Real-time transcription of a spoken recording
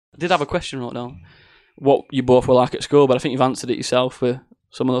did have a question right now. What you both were like at school, but I think you've answered it yourself with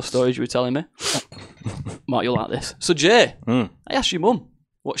some of those stories you were telling me. Mark, you'll like this. So, Jay, I asked your mum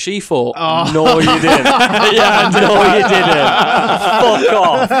what she thought. Oh. No, you didn't. Yeah, No, you didn't. Fuck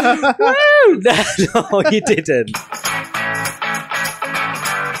off. No, you didn't.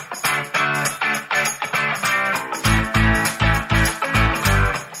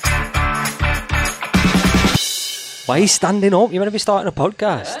 Why are you standing up? You're meant to be starting a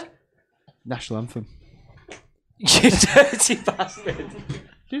podcast. National anthem. You dirty bastard.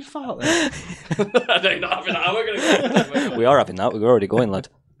 Did you fart there? I don't know having that. We're going to We are having that. We're already going, lad.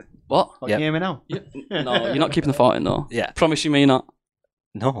 What? What, Yep. can you hear me now? No, you're not keeping the farting though. Yeah. Promise you me not.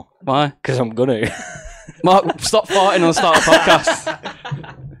 No, Why? because I'm gonna. Mark, stop farting and start a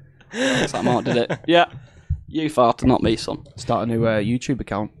podcast. That's like Mark did it. Yeah. You farted, not me, son. Start a new YouTube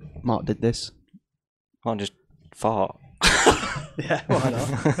account. Mark did this. I'll just fart. Yeah, why not?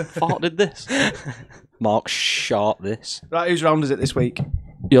 Fart did this. Mark short this. Right, whose round is it this week?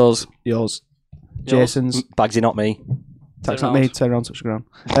 Yours. Yours. Jason's. Bagsy, not me. That's Turn not me. around. Turn around, touch the ground.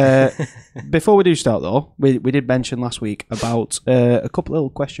 Before we do start, though, we did mention last week about a couple little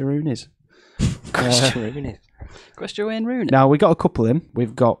question-roonies. Question Wayne Rooney. Now, we got a couple in.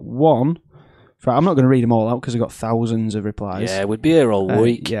 We've got one. I'm not going to read them all out because we've got thousands of replies. Yeah, we'd be here all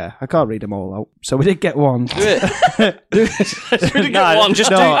week. Yeah, I can't read them all out. So we did get one. Do it.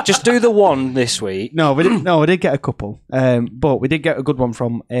 Just do the one this week. No, we didn't. No, we did get a couple. But we did get a good one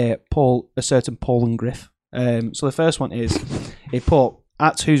from a certain Paul and Griff. So the first one is, he put,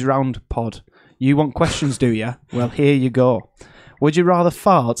 at Who's Round Pod, you want questions, do you? Well, here you go. Would you rather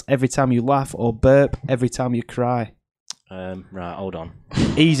fart every time you laugh or burp every time you cry? Right, hold on.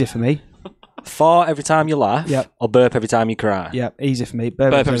 Easy for me. Fart every time you laugh, Yep. or burp every time you cry. Yeah, easy for me.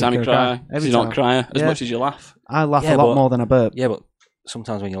 Burp every time you cry. Every You're time. not crying as Yeah. much as you laugh. I laugh Yeah, a lot but- more than I burp. Yeah, but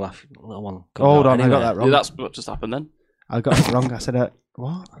sometimes when you laugh, a little one comes Hold out on, anyway. I got that wrong. Yeah, that's what just happened then. I got it wrong. I said,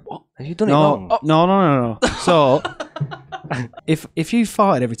 what? Have you done it No, wrong? no. So, if you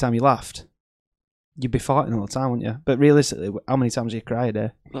farted every time you laughed, you'd be farting all the time, wouldn't you? But realistically, how many times do you cry a day?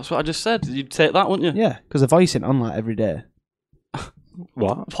 That's what I just said. You'd take that, wouldn't you? Yeah, because the voice isn't on like every day.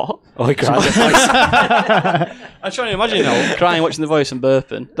 What? What? Oh, he cried. I'm trying to imagine, crying, watching The Voice and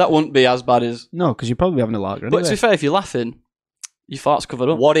burping. That wouldn't be as bad as... No, because you'd probably be having a lager But anyway. to be fair, if you're laughing, your fart's covered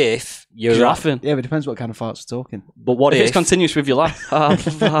up. What if you're 'Cause you're laughing. Yeah, but it depends what kind of farts we're talking. But what If if it's continuous with your laugh.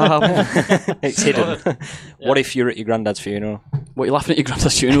 it's hidden? What if you're at your granddad's funeral? What you're laughing at your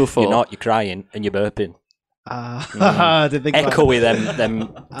granddad's funeral for? You're not. You're crying and you're burping. I didn't think about Echoey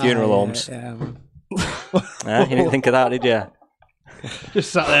them funeral homes. Yeah. You didn't think of that, did you?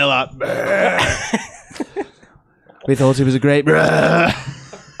 Just sat there like... We thought he was a great... Why,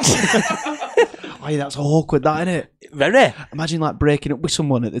 that's awkward, that, isn't it? Very. Imagine like breaking up with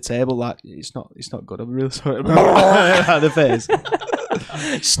someone at the table. Like it's not good. I'm really sorry. The face.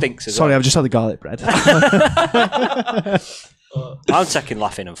 It stinks as Sorry, well. I've just had the garlic bread. I'm taking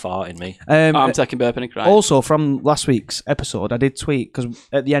laughing and farting, me. I'm taking burping and crying. Also, from last week's episode, I did tweet because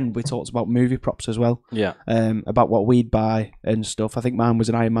at the end we talked about movie props as well. Yeah. About what we'd buy and stuff. I think mine was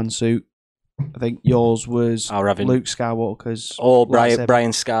an Iron Man suit. I think yours was Our having Luke Skywalker's. or lightsaber. Brian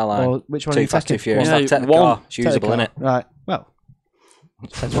Scarline. Or which one are Too you Fast, Too taking? Furious. Yeah, Like, take the one. car. It's Take the usable, car. innit? Right. Well,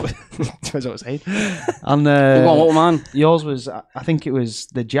 depends what we're saying. And Go on, what was mine? yours was, I think it was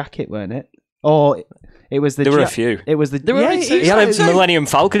the jacket, weren't it? Or it was the. There were a few. It was the. There were only two. He had a Millennium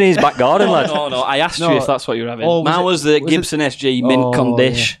Falcon in his back garden, lad. No, I asked No. you if that's what you were having. Oh, was Mine it- was the was it- Gibson SG mint Oh,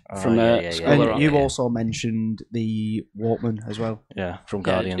 condish yeah. from Oh, yeah, Scholar And Rock. you yeah. also mentioned the Walkman as well. Yeah, from Yeah,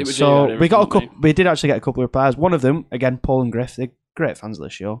 Guardians. it was- So Yeah, we got a everything, couple. We did actually get a couple of replies. One of them, again, Paul and Griff. They're great fans of the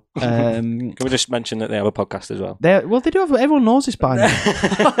show. Can we just mention that they have a podcast as well? They do have. Everyone knows this by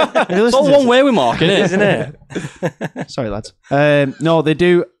now. It's all one way with Mark, isn't it? Isn't it? Sorry, lads. No, they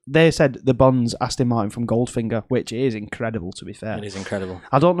do. They said the Bond's Aston Martin from Goldfinger, which is incredible. To be fair, It is incredible.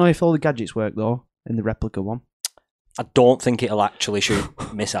 I don't know if all the gadgets work though in the replica one. I don't think it'll actually shoot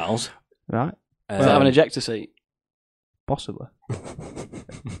missiles. Right, Does it have an ejector seat? possibly.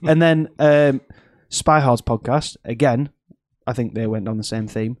 And then Spy Hard's podcast again. I think they went on the same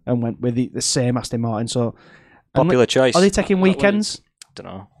theme and went with the same Aston Martin. So, Popular choice. are they taking weekends? don't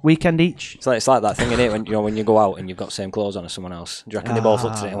know. Weekend each? It's like that thing, innit? When you go out and you've got the same clothes on as someone else. Do you reckon they both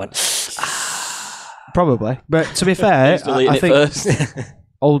looked at it and went, Probably. But to be fair, Who's deleting I it think. first?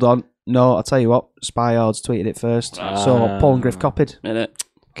 Hold on. No, I'll tell you what. Spy Hard's tweeted it first. So Paul and Griff copied. Innit?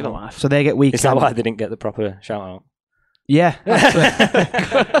 Get a life. So they get weekend. is that why they didn't get the proper shout out? Yeah.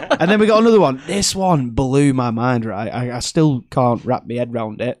 And then we got another one. This one blew my mind, right? I still can't wrap my head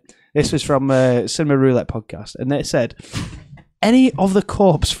around it. This was from Cinema Roulette podcast. And they said, any of the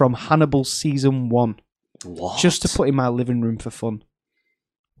corpse from Hannibal season 1. What? Just to put in my living room for fun.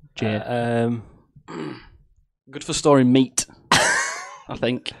 Jay. Good for storing meat. I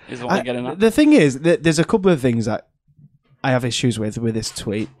think is what I'm getting at. The thing is, there's a couple of things that I have issues with this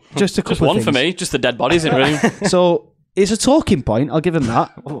tweet. Just a couple Just of one things. for me. Just the dead bodies in the room. So it's a talking point. I'll give him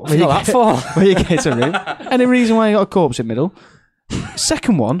that. What's that for? When you get to a room. Any reason why you got a corpse in the middle?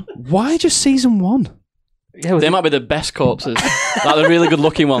 Second one, why just season 1? Yeah, They might be the best corpses. Like the really good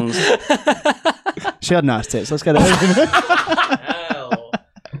looking ones. She had nice tits. Let's get it.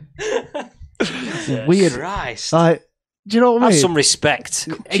 Weird. Christ. Like, do you know what I Have mean? some respect.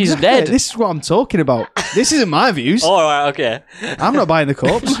 She's dead. This is what I'm talking about. This isn't my views. All right, okay. I'm not buying the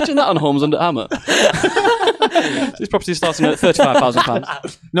corpse. Imagine that on Homes Under Hammer. This property starting at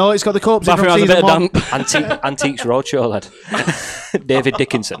 £35,000. No, it's got the corpse in Bathroom from has a bit season of 1. damp. Antiques Roadshow, lad. David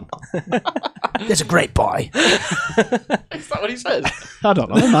Dickinson. It's a great boy. Is that what he says? I don't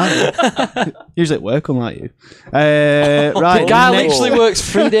know, man. Usually at work, unlike you. Right. The guy next- literally works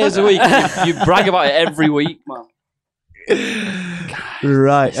 3 days a week. And you brag about it every week, man.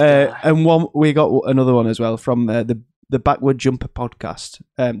 Right. And we got another one as well from the Backward Jumper podcast.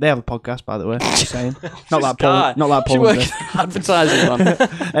 They have a podcast, by the way. Just saying. Not like Paul. Not like She Paul. works advertising, man.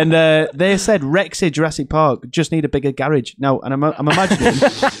 And they said Rexy Jurassic Park just need a bigger garage. Now, and I'm imagining.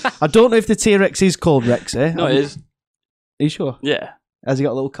 I don't know if the T-Rex is called Rexy. No, it is. Are you sure? Yeah. Has he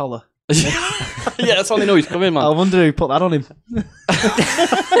got a little collar? Yeah, that's how they know he's coming, I man. wonder who put that on him.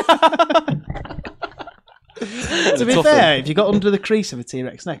 To be fair, if you got under the crease of a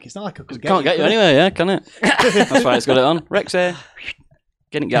T-Rex neck, it's not like I could Can't get you anyway, yeah, can it? That's why it's got it on. Rexy.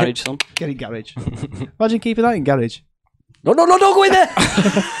 Get in garage, son. Get in garage. Imagine keeping that in garage. No, don't go in there.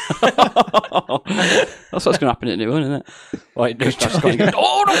 That's what's going to happen in new one, isn't it? Right, just going,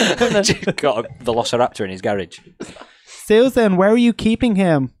 oh, no. Got a Velociraptor in his garage. Susan, where are you keeping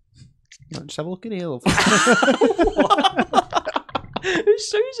him? Just have a look at here. love.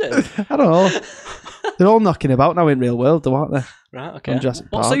 Who's Susan? I don't know. They're all knocking about now in real world, though, aren't they? Right, okay. On Jurassic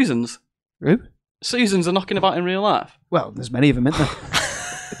What Park. Susans? Who? Susans are knocking about in real life. Well, there's many of them, isn't there?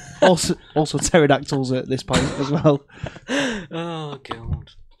 also pterodactyls at this point as well. Oh, God.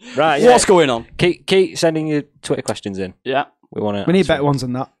 Right, What's going on? Keep sending your Twitter questions in. Yeah. We want to. We need better ones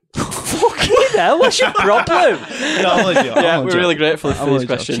than that. Fucking hell, what's your problem? Yeah, we're really grateful for these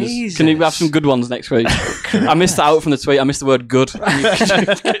questions. Jesus. Can you have some good ones next week? I missed that out from the tweet. I missed the word good.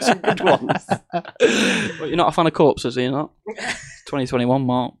 Get some good ones. But you're not a fan of corpses, are you not? 2021,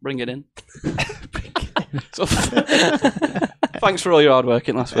 Mark. Bring it in. So, thanks for all your hard work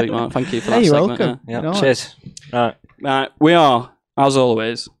in last week, Mark. Thank you for that Hey, you're segment. welcome. Yeah, No. cheers. Right. We are, as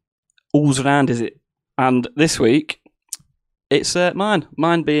always, all's around, is it? And this week, it's mine.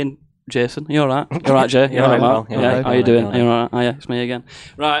 Mine being Jason. You all right? You all right, Jay? You Yeah, all right, well, Mark? yeah, Yeah. well, How you yeah, doing? yeah. Are you all right? Oh, yeah, it's me again.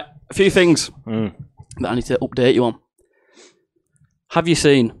 Right. A few things that I need to update you on. Have you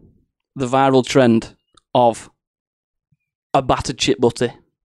seen the viral trend of a battered chip butty?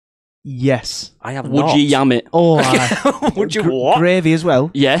 Yes. I have Would not. you yam it? Oh, Would you what? Gravy as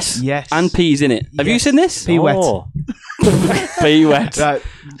well. Yes. Yes. And peas in it. Have you Yes. seen this? Pea wet. Oh. Pea wet. Right.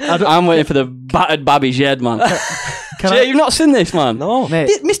 I'm waiting for the battered babby's head, man. Can Jay, you've not seen this, man? No. Mate,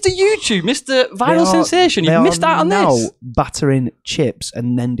 Mr. YouTube, Mr. they Viral are- Sensation, they you've are missed out on now this. battering chips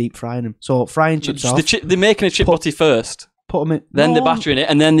and then deep frying them. So frying chips off, They're making a chip butty first, put them in. then they're No. battering it,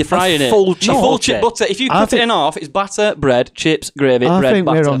 and then they're frying it. full A chip full butter. chip butter. If you I cut it think- in half, it's batter, bread, chips, gravy, I bread, think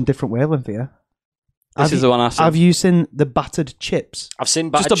batter. we're on different wavelength here. This is the one I said. Have you seen the battered chips? I've seen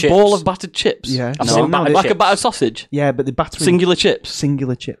Just battered a chips. ball of battered chips. Yeah. I've No, seen no, battered Like a chips. battered sausage. Yeah, but the battering Singular chips.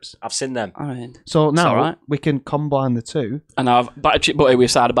 singular chips. I've seen them. I mean, So now alright. we can combine the two. and I have battered chip butty with a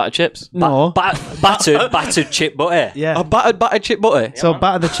side of battered chips. No. Battered chip butter. Yeah. A battered chip butty. So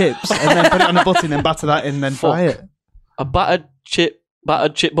batter the chips and then put it on the button and then batter that in and then fry it. A battered chip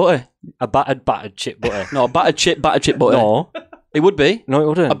butty. A battered chip butter. No, battered chip butty. No. It would be. No, it A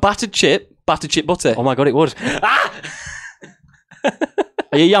wouldn't. battered chip butty. Oh my god, it would.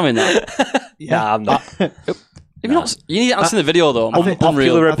 Are you yamming that? Nah, I'm not. If you're not, you need to answer the video though.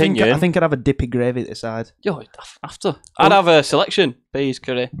 Unpopular I think opinion. I'd have a dippy gravy at the side. Yo, after. I'd have a selection. Peas,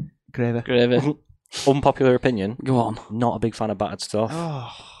 curry, Gravy. gravy. Unpopular opinion. Go on. Not a big fan of battered stuff.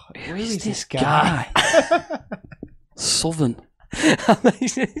 Oh, Who is this guy? Southern.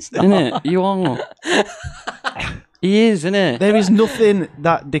 It's Isn't it? You are. He is, isn't it? There is nothing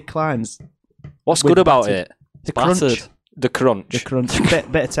that declines. What's With good about battered. it? The Battered. crunch. The crunch. The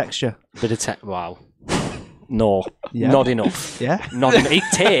crunch. Bit of texture. Bit of wow. No, Yeah. not enough. Yeah. Not enough. It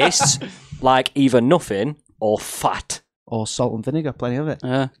tastes like either nothing or fat. Or salt and vinegar, plenty of it.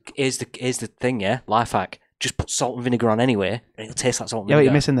 Yeah. Here's the thing, yeah. Life hack. just put salt and vinegar on anyway, and it'll taste like salt and Yeah, but vinegar.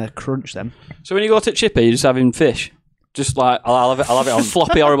 you're missing the crunch then. So when you go to Chippy, you're just having fish, just like I'll have it on.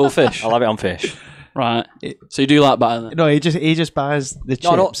 floppy, horrible fish. I'll have it on fish. Right. So you do like batter then? No, he just buys the chips,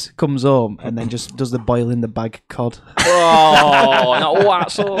 No. comes home, and then just does the boil in the bag cod. Oh, not what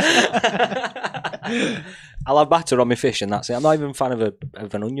sauce. I'll have batter on my fish, and that's it. I'm not even a fan of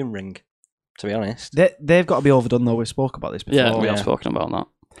an onion ring, to be honest. They've got to be overdone though. We spoke about this before. Yeah, we have spoken about that.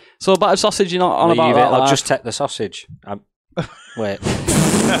 So battered sausage, you're not on Leave about it. that? I'll like? just take the sausage. Wait.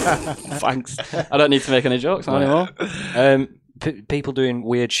 Thanks. I don't need to make any jokes anymore. People doing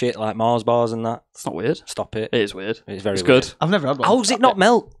weird shit like Mars bars and that. It's not weird. Stop it. It is weird. It's very It's weird. good. I've never had one. How's it not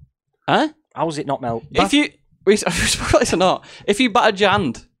melt? Huh? How's it not melt? If you... We spoke about this or not. If you battered your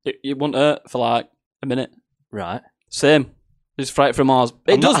hand, it won't hurt for like a minute. Right. Same. Just fry it from Mars.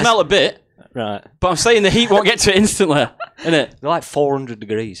 It I'm does not- melt a bit, Right. but I'm saying the heat won't get to it instantly. Innit? They're like 400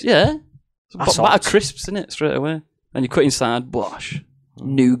 degrees. Yeah. That's Batter hot. crisps in it straight away. And you cut inside, bosh.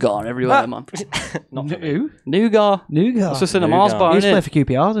 Nougat everywhere, man. Not for me. Who? Nougat. Nougat. That's just in a Mars Nougat. bar, He used to play innit?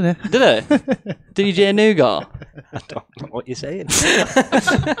 for QPR, didn't he? Did it? DJ Nougat. I don't know what you're saying.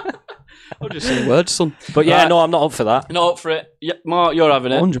 I'll just say words, son. But yeah, Right. no, I'm not up for that. Not up for it. Yeah, Mark, you're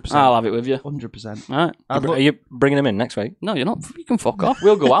having it. 100%. I'll have it with you. 100%. Right. Are you bringing them in next week? No, you're not. You can fuck off.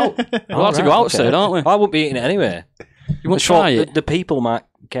 We'll go out. We'll have to right, go out okay. soon, aren't we? I won't be eating it anyway. You want to Sure, try it? the people might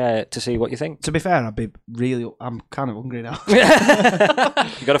care to see what you think. To be fair, I'm kind of hungry now. You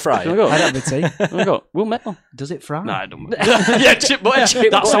got to fry Can we it. go? I'd have a tea. Can we go? We'll make one. Does it fry? Nah, I don't. Yeah, chip butter.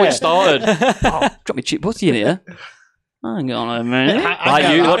 That's how it started. Oh, drop me chip butter in here. Hang on a minute.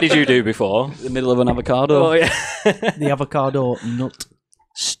 Like you, what did you do before? The middle of an avocado. Oh yeah. The avocado nut.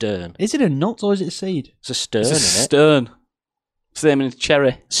 Stern. Is it a nut or is it a seed? It's a stern, It's a isn't it? stern. Same in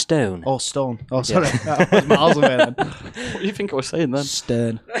cherry. Stone. Or stone? Oh, sorry. That was miles away then. What do you think I was saying then?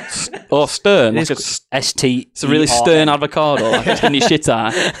 Stern. Oh, stern. It Like is ST. it's a really stern avocado. Like it's in your shit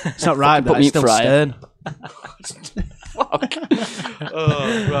eye. It's not right, put but me it's in still fryer. stern. Fuck.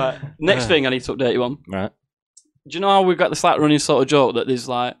 Oh, right. Next thing I need to update you on. Right. Do you know how we've got this like running sort of joke that there's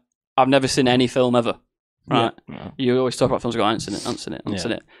like I've never seen any film ever, right? Yeah. You always talk about films, go, I haven't seen it, I haven't seen it, I haven't Yeah.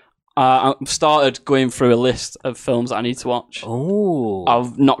 seen it. I've started going through a list of films that I need to watch. Oh.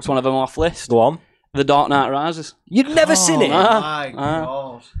 I've knocked one of them off list. Go on. The Dark Knight Rises. You've never seen it? My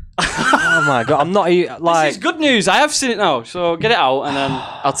God. Oh my god! I'm not like This is good news. I have seen it now, so get it out and then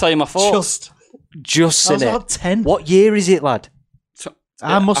I'll tell you my thoughts. just I was seen it. about 10. What year is it, lad?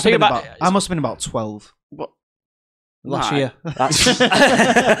 I must think have been about 12 What? last Nah. year. That's.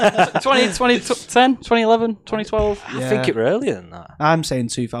 2010, 2011, 2012. I think it were earlier than that. I'm saying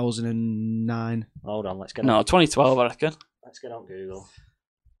 2009. Hold on, let's get No, on. 2012, I reckon. Let's get on Google.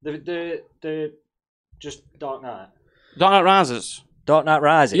 The just Dark Knight. Dark Knight Rises. Dark Knight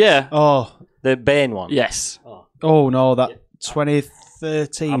Rises. Yeah. Oh, The Bane one. Yes. oh no, that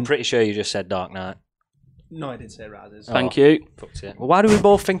 2013. I'm pretty sure you just said Dark Knight. No, I did say Rises. Thank you. Fucked it. Well, why do we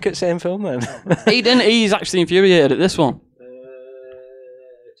both think it's the same film then? He didn't. He's actually infuriated at this one.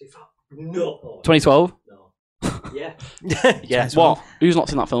 No. 2012. No. Yeah. yeah. What? Who's not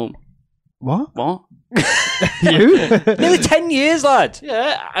seen that film? What? What? You? Nearly 10 years, lad.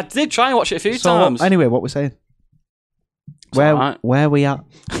 Yeah, I did try and watch it a few So, times. anyway, what we're saying? alright. Where we at?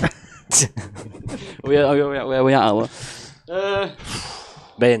 Where we at? Ella?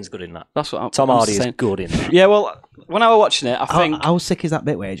 Bane's good in that. That's what Tom I'm Hardy is saying. good in that. Yeah, well, when I was watching it, I think How sick is that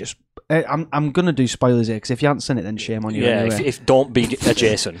bit where you just... I'm going to do spoilers here, because if you haven't seen it, then shame on you Yeah, anyway. if don't be a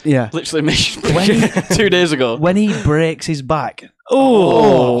Jason. Yeah. literally me 2 days ago. When he breaks his back. I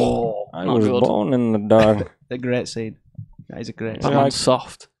Not was good. born in the dark. A great scene. That is a great That scene. man's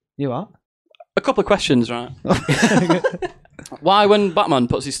soft. You are? A couple of questions, right? Why, when Batman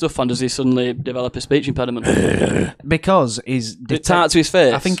puts his stuff on, does he suddenly develop a speech impediment? Because he's... It's tight to his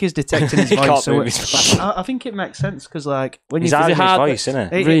face. I think he's detecting his He voice. can't So move his face. I think it makes sense, because like... when He's you hiding his hard- voice,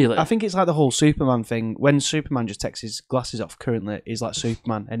 isn't it? Really? I think it's like the whole Superman thing. When Superman just takes his glasses off currently, he's like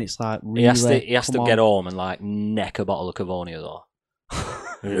Superman, and it's like, really, He has to come get on. home and like neck a bottle of Cavonia though.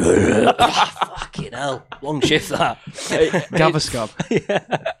 Fucking hell. Long shift that. Gaviscon.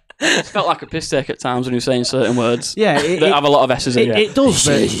 It felt like a piss take at times when he was saying certain words Yeah, that have a lot of S's in it. it does,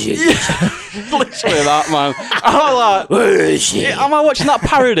 but Literally that, man. I'm like, am I watching that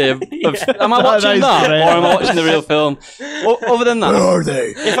parody of am I watching is that, great. or am I watching the real film? Other than that, are they?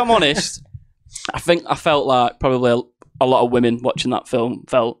 if I'm honest, I think I felt like probably a lot of women watching that film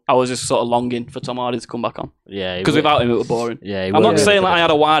felt I was just sort of longing for Tom Hardy to come back on, Yeah. because without him it was boring. Yeah, I'm not saying like I had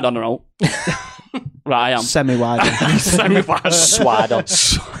a wide on her own. Right, I am. Semi-wide. Swad on.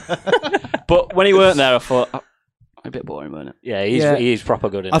 But when he weren't there, I thought, A bit boring, wasn't it? Yeah, Yeah. he's proper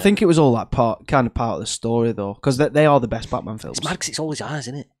good in I it. think it was all that part of the story though, because they are the best Batman films. It's mad because it's all his eyes,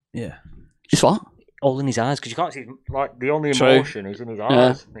 isn't it? Yeah. It's what? All in his eyes, because you can't see, like, the only True. emotion is in his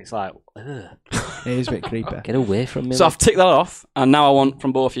eyes. And it's like, ugh, It is a bit creepy. get away from me. So I've ticked that off, and now I want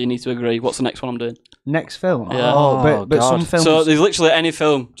from both of you need to agree. What's the next one I'm doing? Next film. Yeah. Oh, but God. some films. So there's literally any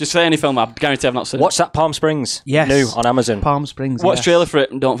film. Just say any film. I guarantee I've not seen. Watch that Palm Springs. Yes. New on Amazon. Palm Springs. Watch yes. trailer for it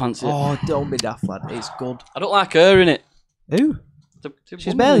and don't fancy it. Oh, don't be daft, lad. It's good. I don't like her in it. Who?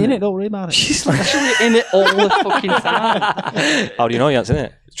 She's barely in it. Don't worry about it. She's literally in it all the fucking time. How do you know you haven't seen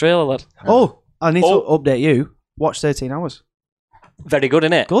it? Trailer lad. Oh, I need to update you. Watch 13 Hours. Very good,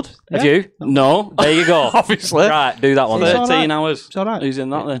 innit? Good. Have Yeah. you? No. There you go. Obviously. Right, do that one It's then. all 13 right. hours. It's all right. Who's in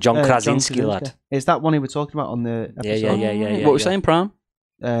that then? John John Krasinski, lad. Is that one he was talking about on the Yeah, episode? yeah. What were we saying, Prime?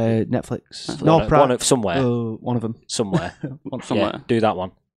 Netflix. No, One of, somewhere. one of them. Somewhere. Somewhere. Yeah, do that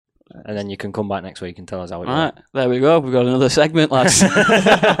one. And then you can come back next week and tell us how it Right, there we go. We've got another segment, lads.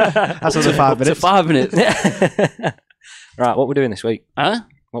 That's another 5 To minutes. 5 minutes. went. Right, what we're doing this week? Huh?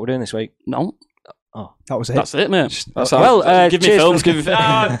 What we're doing this week? No. That was it. That's it, mate. That's well, give me cheers films. for- Give me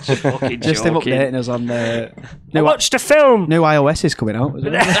fucking Just him joking. updating us on new, Watch the film! new iOS is coming out.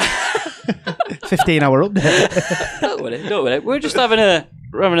 15-hour update. Don't worry. We're just having a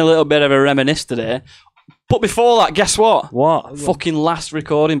little bit of a reminisce today. But before that, guess what? What? Fucking last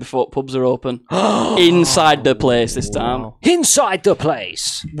recording before pubs are open. Inside the place this time. Inside the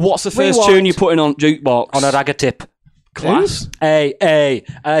place. What's the first Rewind. tune you're putting on jukebox? On a ragga tip. Class. Hey,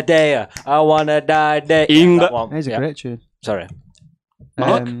 a day, I wanna die day. In That the- one. It's a Yeah. great tune. Sorry.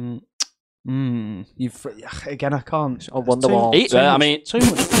 Mark? You've again. I can't. Oh, Wonderwall. Eat there, I mean. Too much.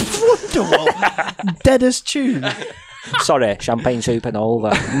 Wonderwall. Dead as tune. Sorry, champagne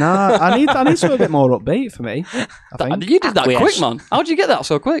supernova. Nah, I need something a bit more upbeat for me. I think. You did that Acquiesce. quick, man. How'd you get that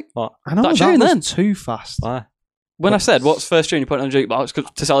so quick? What? I know that that tune was then. too fast. Why? When I said, what's the first tune you put on the jukebox 'cause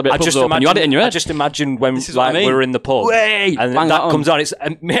to celebrate I pubs just open, imagine. you had it in your I head. just imagine when This is what I like mean. we were in the pub. Wait, And bang that that comes on. It's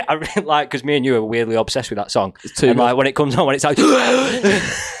I really like because me and you are weirdly obsessed with that song. It's too and good. like when it comes on, when it's like,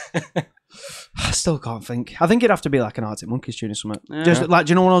 I still can't think. I think it'd have to be like an Arctic Monkeys tune or something. Yeah. Just like,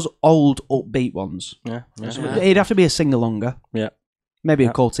 do you know one of those old upbeat ones? yeah, Yeah. It'd have to be a sing-alonger. yeah. Maybe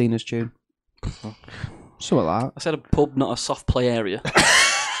Yeah. a Cortina's tune. Something like that. I said a pub, not a soft play area.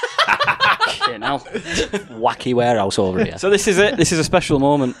 Fucking hell. Wacky warehouse over here. So this is it. This is a special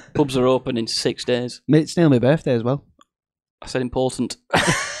moment. Pubs are open in 6 days. It's nearly my birthday as well. I said important.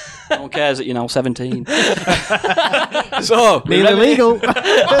 No one cares that you're now 17. So, Nearly legal.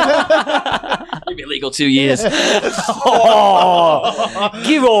 You'll be illegal 2 years. Oh,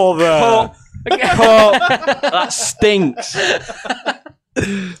 give over. That stinks.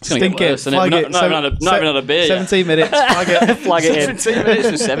 It's gonna Stink get it. worse, isn't it? Flag We're it. not even had a beer yet. 17 minutes. Flag it. Flag it in. 17 minutes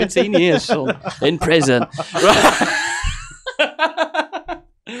for 17 years, son. In prison.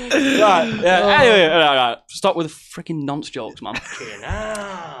 Right. Yeah. Anyway, right. Stop with the freaking nonce jokes, man.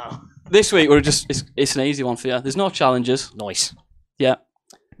 This week it's an easy one for you. There's no challenges. Nice. Yeah.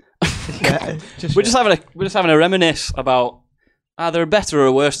 Yeah, We're just having a reminisce about either a better or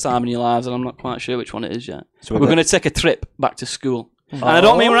a worse time in your lives, and I'm not quite sure which one it is yet. So We're going to take a trip back to school. And I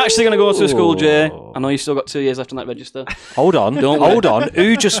don't mean we're actually going to go to school, Jay. I know you've still got 2 years left on that register. Hold on. Don't worry. Hold on.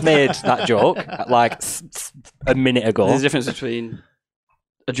 Who just made that joke like a minute ago? There's a difference between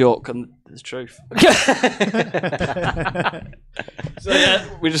a joke and the truth. So yeah,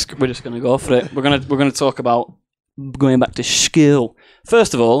 we're just going to go for it. We're going to talk about going back to school.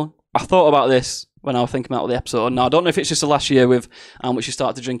 First of all, I thought about this when I was thinking about the episode. Now I don't know if it's just the last year with which you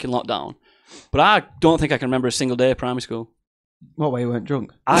started to drink in lockdown, but I don't think I can remember a single day of primary school. What way you weren't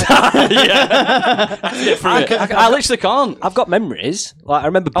drunk? Yeah, I literally can't. I've got memories. Like I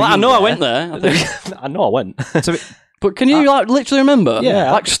remember. I being know I there. went there, I think. I know I went. But can you like literally remember?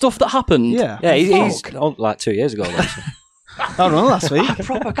 Yeah. like stuff that happened. Yeah. Yeah, he's Fuck. like 2 years ago. Though, so. I don't know, last week. I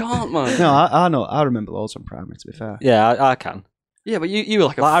proper can't, man. No, I know. I remember loads from primary, to be fair. Yeah, I can. Yeah, but you were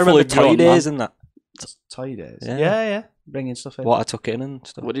like a Like, I fully remember toy grown days man. and that. Toy days. Yeah. Yeah. Bringing stuff in. What I took in and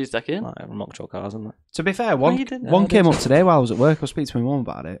stuff. What did you take in? Like remote control cars and that. To be fair, you one didn't. one I came did. up today while I was at work. I was speaking to my mum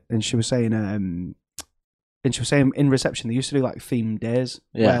about it, and she was saying, in reception they used to do like themed days,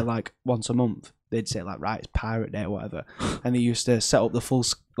 Yeah. where like once a month they'd say like, right, it's Pirate Day or whatever, and they used to set up the full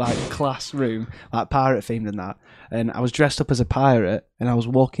like classroom like pirate themed and that. And I was dressed up as a pirate, and I was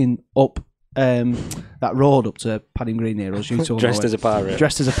walking up that road up to Padding Green here, as you told me. Dressed as a pirate.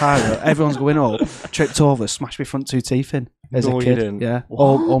 Dressed as a pirate. Everyone's going up, tripped over, smashed my front 2 teeth in as No, a you kid. didn't. Yeah,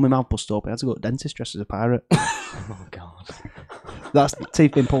 all my mouth busted up. I had to go to the dentist dressed as a pirate. Oh god. That's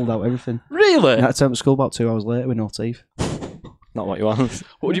teeth being pulled out, everything. Really? I had to turn up to school about 2 hours later with no teeth. Not what you want.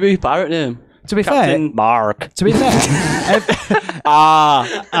 What would you be your pirate name? To be Captain Mark. fair,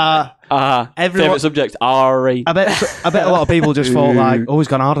 everyone- favourite subject, RE. I bet a lot of people just thought like, oh, he's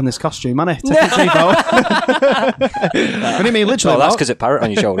gone hard on this costume, hasn't he? Take your teeth out. What do you mean, literally? Oh, that's what? because it parrot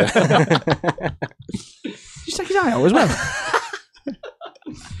on your shoulder. Did you take his eye out as well?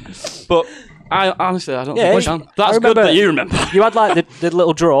 But I honestly, I don't Yeah, think I I can. That's good remember- that you remember. You had like the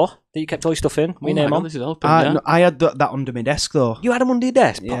little drawer that you kept all your stuff in. Oh We my name God, on. this is open, yeah. No, I had that under my desk though. You had them under your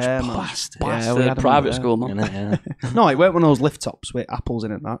desk. Yeah, Posh man. bastard. Yeah, we had 'em private under school, man. Yeah. No, it weren't one of those lift tops with apples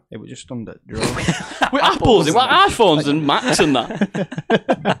in it. That it was just under. With apples, it like iPhones and Macs and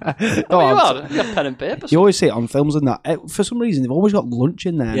that. Oh, What I'm you had? You got pen and paper. You always see it on films and that. For some reason, they've always got lunch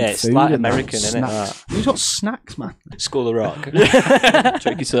in there. Yeah, and it's food like and that, American, isn't it, snacks. You've got snacks, man. School of Rock.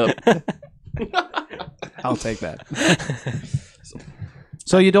 Tricky up. I'll take that.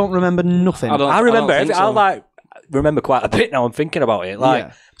 So you don't remember nothing? I don't- I remember. think I so. like remember quite a bit now. I'm thinking about it. Like,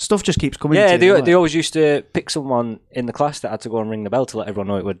 Yeah. Stuff just keeps coming. yeah, to you, they always used to pick someone in the class that had to go and ring the bell to let everyone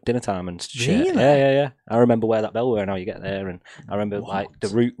know it was dinner time and shit. Really? Yeah. I remember where that bell were and how you get there, and I remember like the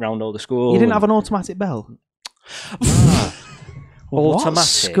route round all the school. You didn't and- have an automatic bell. What Automatic.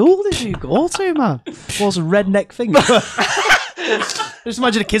 school did you go to, man? What's a redneck thing? Just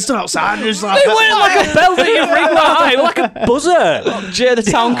imagine a kid stood outside and just like. It went like a bell that you ring that high, like a buzzer. Jay the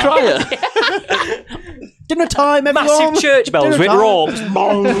town crier. Dinner time, everyone. Massive church bells Dinner with time. ropes.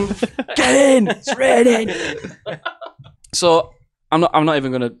 Bong. Get in. It's raining. So I'm not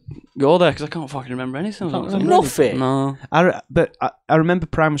even gonna go there because I can't fucking remember anything. Nothing. No. But I remember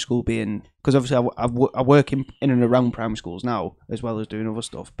primary school being, because obviously I work in and around primary schools now as well as doing other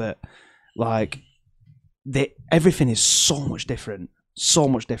stuff, but like everything is so much different.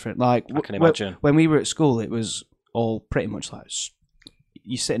 Like I can imagine. when we were at school, it was all pretty much like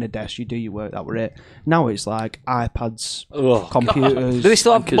you sit in a desk, you do your work, that were it. Now it's like iPads, Ugh. computers. Do they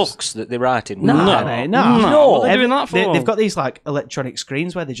still have Wankers. books that they write in? Nah, mate, no. What are they doing that for? They've got these like electronic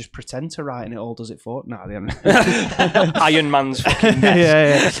screens where they just pretend to write and it all does it for. No, they haven't. Iron Man's fucking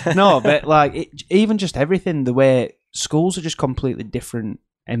desk. yeah. No, but like even just everything, the way schools are just completely different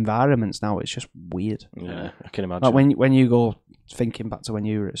environments now. It's just weird. Yeah, I can imagine. Like when you go thinking back to when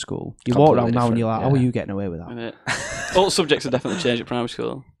you were at school, you walk around Completely now and you're like, different, how are yeah. you getting away with that? Innit? All subjects have definitely changed at primary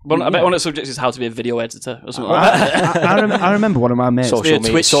school. I bet one of the subjects is how to be a video editor or something like that. I remember one of my mates. social Be a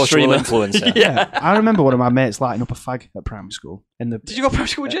media, Twitch social streamer. influencer. Yeah. I remember one of my mates lighting up a fag at primary school. Did you go primary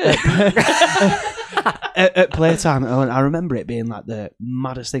school with Jay? at playtime, and I remember it being like the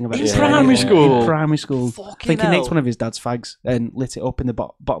maddest thing I've ever In seen. primary school? In primary school. Fucking I think he nicked hell. one of his dad's fags and lit it up in the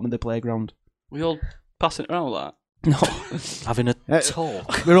bottom of the playground. We all passing it around like No. Having a Uh,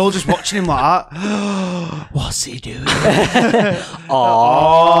 talk. We're all just watching him like that. What's he doing?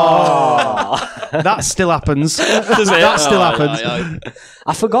 Oh. That still happens. that. That still happens.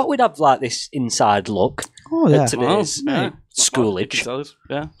 I forgot we'd have like this inside look Oh, yeah. at today's yeah. schoolage.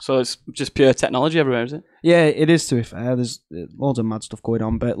 Yeah. So it's just pure technology everywhere, is it? Yeah, it is, to be fair. There's loads of mad stuff going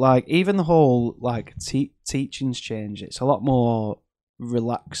on. But, like, even the whole, like, teaching's change. It's a lot more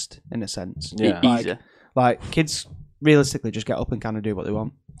relaxed, in a sense. Yeah. Easier. Like, kids realistically just get up and kind of do what they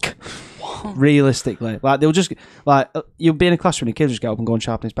want. Realistically. Like, they'll just, like, you'll be in a classroom and kids just get up and go and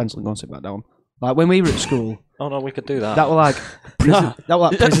sharpen his pencil and go and sit back down. Like, when we were at school, Oh no, we could do that. that were like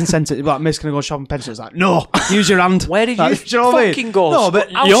prison sentence. Like, Miss, can I go sharpen pencil? It's like, no, use your hand. Where did you Like, do you know what I mean? fucking go? No, but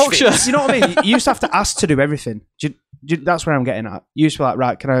Auschwitz? Yorkshire. You know what I mean? You used to have to ask to do everything. That's where I'm getting at. You used to be like,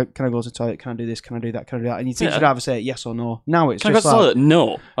 right, can I go to the toilet? Can I do this? Can I do that? Can I do that? And your teacher Yeah. would either say yes or no. Now it's Can I go just to the like, toilet? No.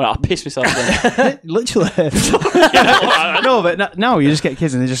 All right, I'll piss myself then. literally. No, but now you just get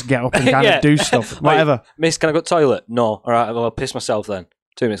kids and they just get up and kind Yeah. of do stuff, whatever. Miss, can I go to the toilet? No. All right, I'll piss myself then.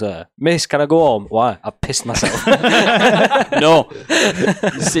 2 minutes later. Miss, can I go home? Why? I've pissed myself. No.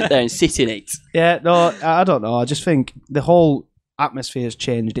 Sit there and sit in it. Yeah, no, I don't know. I just think the whole atmosphere has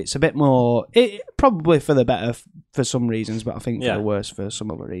changed. It's a bit more, probably for the better for some reasons, but I think Yeah. for the worse for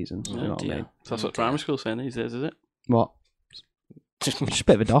some other reasons. You know what I mean? So that's what primary school's saying these days, is it? What? Just a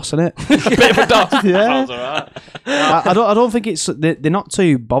bit of a doss, isn't it? Bit of a dog. Yeah. Sounds alright. I don't think it's they're not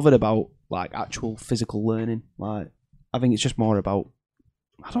too bothered about like actual physical learning. Like, I think it's just more about,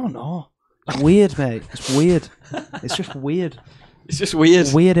 I don't know. It's weird, mate. It's weird. It's just weird. It's just weird.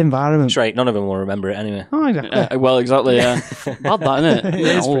 Weird environment. Straight, none of them will remember it anyway. Oh, exactly. Yeah, well, exactly, yeah. Bad that, isn't it?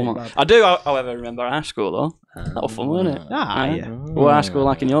 It is pretty man. bad. I do, however, remember high school, though. That was fun, wasn't it? Ah, yeah. What high school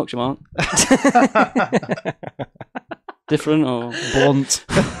like in Yorkshire, Mark? Different or... Blunt.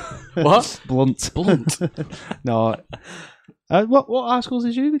 What? Blunt. Blunt. No. What high schools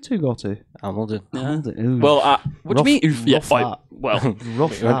did you two go to? Hamilton. Yeah. Ooh. Well, what do you mean? Rough Yeah, that. well,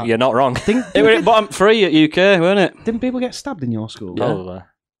 Rough that. You're not wrong. it was bottom 3 at UK, weren't it? Didn't people get stabbed in your school? Probably.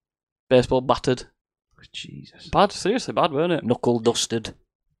 Baseball battered. Jesus. Bad, seriously bad, weren't it? Knuckle dusted.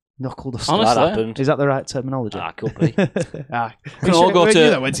 Knuckle dust. Honestly. That happened. Is that the right terminology? Ah, could be. Can all go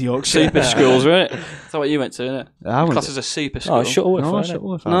to went to Yorkshire. super schools, right? That's what you went to, isn't it? I went Classes a super school. Oh, Shuttleworth. No, wasn't it?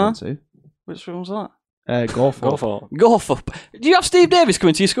 Shuttleworth No. I went to. Which one was that? Go for. Go for it. Go for. Do you have Steve Davis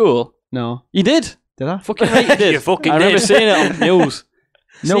coming to your school? No. You did. Did I? Fucking right, you did. You fucking I remember did. seeing it on news.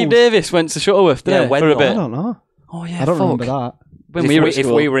 No. Steve Davis went to Shuttleworth, didn't Yeah, he, when for a though? I bit. don't know. Oh yeah, I don't fuck. remember that. When If we were at if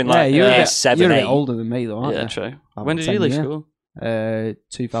school. we were in like you're, a bit, 7, you're a 8. bit older than me, though, aren't Yeah, you? true. About When did 10 you leave years. school?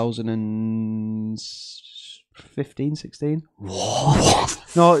 2015, 16.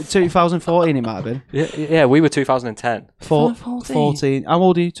 No, 2014 it might have been. Yeah, we were 2010. 14. How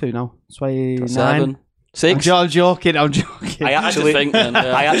old are you two now? 29? 7. 6. I'm joking. I I actually, think then,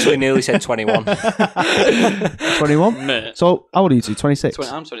 yeah. I actually nearly said 21. 21? Mate. So, how old are you two? 26?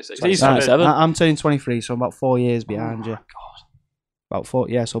 I'm 26. 27. He's 27. I'm turning 23, so I'm about 4 years behind you. About 4,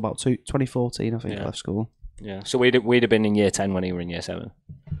 yeah, so about 2014, I think I left school. Yeah, so we'd have been in year 10 when he were in year 7.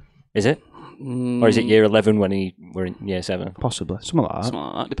 Is it? Mm, Or is it year 11 when he were in year 7? Possibly. Something like that. something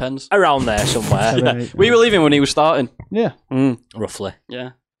like that. Depends. Around there somewhere. 7, 8. We were leaving when he was starting. Yeah. Mm, Roughly.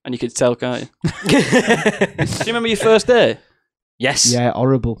 yeah. And you could tell, can't you? Do you remember your first day? Yes. Yeah,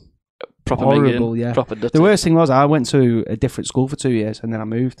 horrible. Proper Horrible, minging, yeah. Proper dirty. The worst thing was I went to a different school for 2 years and then I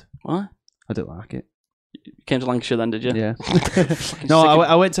moved. What? I didn't like it. You came to Lancashire then, did you? Yeah. Fucking No, sick of-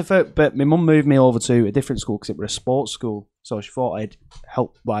 I went to, but my mum moved me over to a different school because it was a sports school. So she thought I'd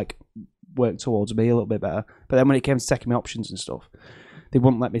help, like, work towards me a little bit better. But then when it came to taking my options and stuff, they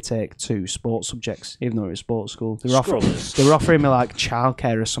wouldn't let me take 2 sports subjects, even though it was sports school. They were offering me, like,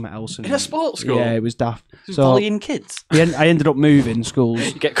 childcare or something else. And, In a sports school? Yeah, it was daft. Just So bullying kids. I ended up moving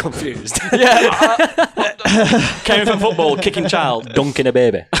schools. You get confused. Came from football, kicking child. Dunking a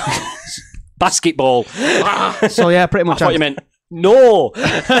baby. Basketball. So, yeah, pretty I much. thought you meant No.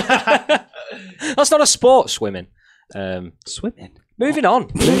 That's not a sport, swimming. Swimming. Moving on.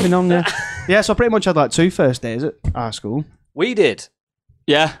 Moving on, yeah. Yeah, so I pretty much had, like, 2 first days at our school. We did.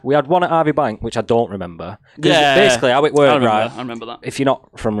 yeah. We had one at Harvey Bank, which I don't remember. 'Cause Yeah. basically how it worked, right? I remember that. If you're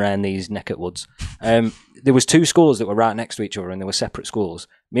not from around these neck at woods, there was 2 schools that were right next to each other, and they were separate schools.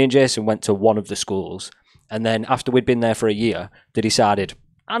 Me and Jason went to one of the schools, and then after we'd been there for a year, they decided,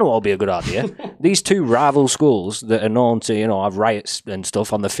 I know what'll be a good idea. These 2 rival schools that are known to, have riots and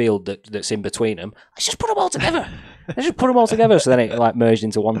stuff on the field that's in between them. Let's just put them all together. So then it like merged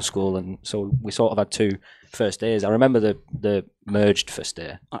into one school, and so we sort of had 2 first days. I remember the merged first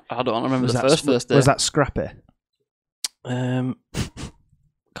day. I don't remember Was the that first day. Was that scrappy? Can't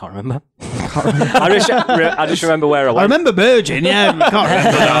remember. I just remember where I I went. remember merging, yeah. I can't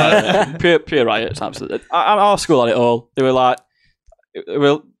remember that. pure riots, absolutely. Our school had it all. They were like,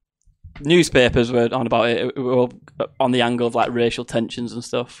 newspapers were on about it. We were all on the angle of like racial tensions and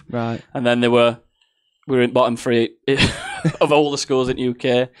stuff. Right. And then we were in bottom 3 of all the schools in the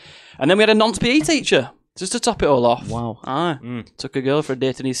UK. And then we had a nonce PE teacher just to top it all off. Wow. Aye. Took a girl for a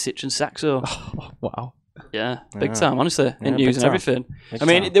date in his Citroen Saxo. Wow. Yeah, big time, honestly. Yeah, Interviews big and time. everything. Big I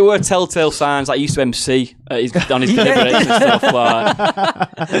mean, time. there were telltale signs. Like, he used to MC on his deliberates and stuff. Like,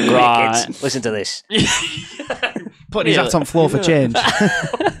 right. Kids, listen to this. Putting his hat on floor for change.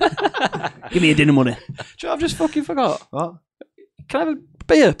 Give me your dinner money. Do you know, I've just fucking forgot. What? Can I have a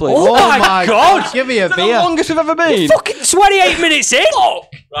beer, please? Oh my God! Give me a Is that the beer. longest we've ever been? Fucking 28 minutes in.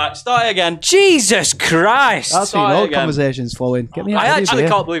 Right, start it again. Jesus Christ! That's Start the it old again. conversation's flowing. Get me a I bloody actually beer.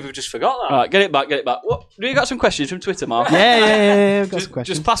 can't believe we've just forgot that. Right, get it back. What? Do you got some questions from Twitter, Mark? Yeah. I've got some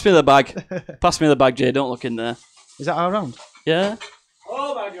questions. Just pass me the bag. Pass me the bag, Jay. Don't look in there. Is that our round? Yeah?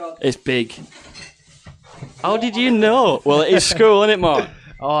 Oh my God! It's big. How did you know? Well, it is school, isn't it, Mark?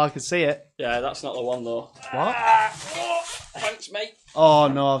 Oh, I can see it. Yeah, that's not the one, though. What? Thanks, mate. Oh,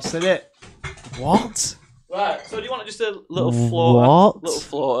 no, I've seen it. What? Right, so do you want just a little floater? What? Little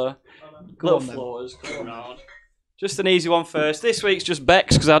floater. Go Little on, then. floaters coming around. Just an easy one first. This week's just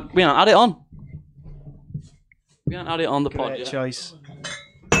Bex, because we haven't had it on. We haven't had it on the pod Great yet. choice.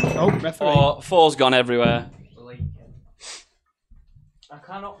 Oh, referee. Oh, 4's gone everywhere. I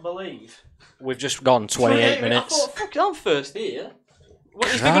cannot believe. We've just gone 28 I minutes. thought, fuck, I'm first here.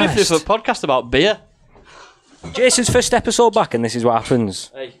 What is good if this was a podcast about beer? Jason's first episode back, and this is what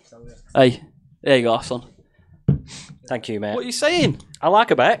happens. Hey, there you go, son. Thank you, mate. What are you saying? I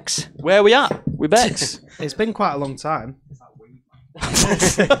like a Bex. Where are we at? We Bex. It's been quite a long time.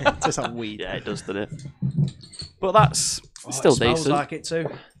 It's like weed. Yeah, it does, doesn't it? But that's it's still It smells decent. like it too.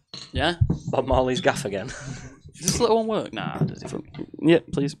 Yeah. Bob Marley's gaff again. Does this little one work? Nah, does it? Yeah,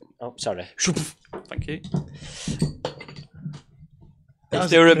 please. Oh, sorry. Thank you. That If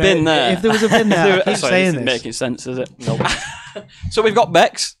was there were a great. bin there. If there was a bin there, I keep Sorry, saying this isn't this. making sense, is it? Nope. So we've got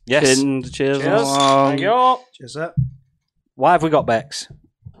Bex. Yes. Cheers. Cheers. along. Thank you. Cheers, sir. Why have we got Bex?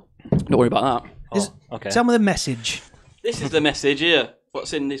 Don't worry about that. Okay. Tell me the message. This is the message here.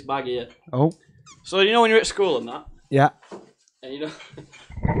 What's in this bag here? Oh, So you know when you're at school and that, yeah. and you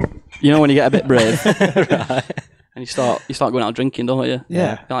know when you get a bit brave, and you start going out drinking, don't you?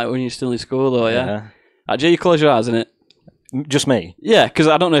 Yeah. Like when you're still in school, though. Yeah. Actually, you close your eyes, innit? Just me. Yeah, because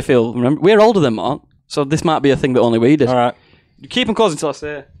I don't know if you'll remember. We're older than Mark, so this might be a thing that only we did. All right. Keep them closed until I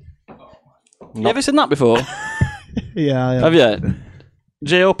say. You ever seen that before? Yeah. Have you?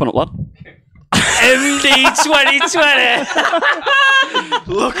 Jay, open up, lad. MD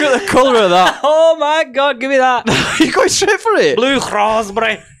 2020. Look at the colour of that. Oh my God! Give me that. You're going straight for it. Blue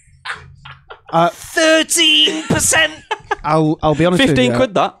raspberry. 13%. I'll be honest with 15 you.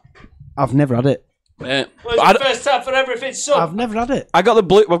 quid that. I've never had it. Yeah. First time for everything, son. I've never had it. I got the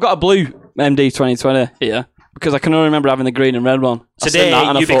blue. We've got a blue MD 2020 here because I can only remember having the green and red one. I seen Today that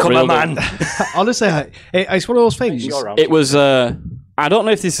and I you thought become a real man. good. Honestly, it's one of those things. It was. I don't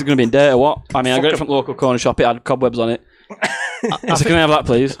know if this is going to be in date or what. I mean, I got it from the local corner shop. It had cobwebs on it. So can I have that,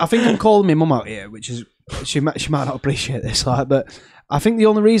 please? I think I'm calling my mum out here, which is she might not appreciate this, like, but I think the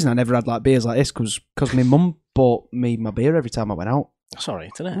only reason I never had like beers like this was because my mum bought me my beer every time I went out. Sorry,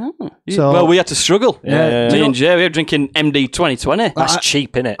 today. So- Well, we had to struggle. Yeah. Me and Jay, we were drinking MD 2020. That's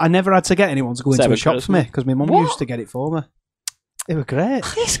cheap, innit? I never had to get anyone to go into 7 a shop quid, for me because my mum What? used to get it for me. They were great.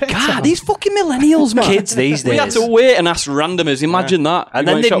 God, these fucking millennials, man. Kids these We had days. to wait and ask randomers. Imagine that. And You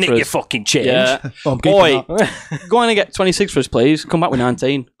then go in they shop nick for your us. fucking change. Yeah. Oh, I'm geeking Oi, out. go on and get 26 for us, please. Come back with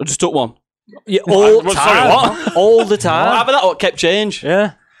 19. I just took one. All Sorry, time. what? All the time. Have that or kept change.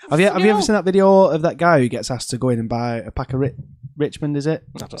 Yeah. Have you ever seen that video of that guy who gets asked to go in and buy a pack of Richmond? Is it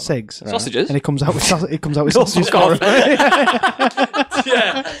cigs? Sausages. And he comes out with sausages. fuck off.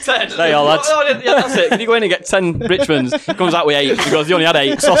 Yeah, 10. There you are, lads. Yeah, that's it. Can you go in and get 10 Richmonds? Comes out with 8 because he only had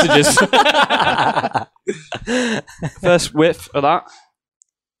 8 sausages. First whiff of that.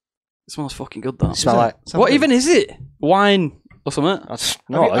 It smells fucking good, that. Smell like. What even is it? Wine or something?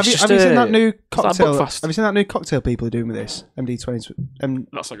 No, Have it's you just seen that new cocktail? Buckfast. Have you seen that new cocktail people are doing with this MD20?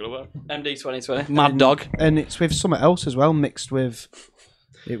 That's not going to work. MD 2020. Mad Dog. And it's with something else as well, mixed with.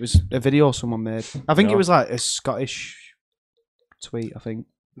 It was a video someone made. I think it was like a Scottish tweet. I think.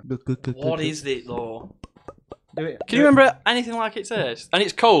 What is it, though? Do it. Can you remember anything like it tastes? And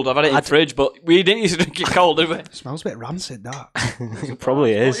it's cold. I've had it in the fridge, but we didn't used to drink it cold, did we? It smells a bit rancid. That. It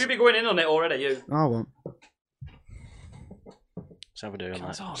probably is. You'd be going in on it already, you. I won't. Let's have a do on that.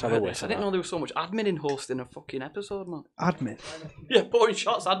 That's all Let's have a right, whiff I of didn't that. know there was so much admin in hosting a fucking episode, man. Admin. Yeah, pouring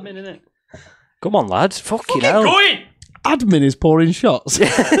shots, admin, innit? Come on, lads. Fucking Get hell. going! Admin is pouring shots. Give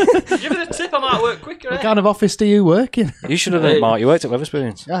it a tip, I might work quicker, What eh? kind of office do you work in? You should have done it, Mark. You worked at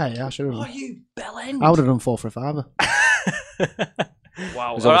Wetherspoons. Yeah, I should Oh, have. you bellend. I would have done 4 for a £5.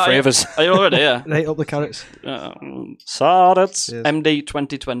 Wow. There's only 3 of us. Are you already, yeah? Rate up the carrots. Sardets. Cheers. MD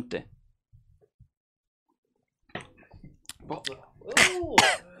 2020. What the? Oh.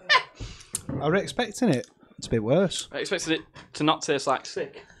 I was expecting it to be worse. I expected it to not taste like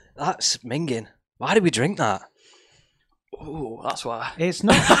sick. That's minging. Why did we drink that? Oh, that's why. It's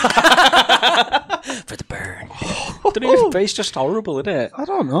not. For the burn. It's just horrible, isn't it? I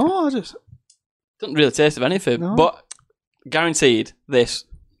don't know. I just. Doesn't really taste of anything, No. but guaranteed this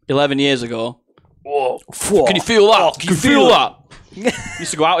 11 years ago. Whoa. Can you feel that? Can you feel that?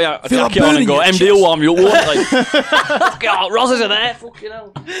 Used to go out with a jacket on and go, MD will warm you up, won't they? Fucking hell, Roses are there, fucking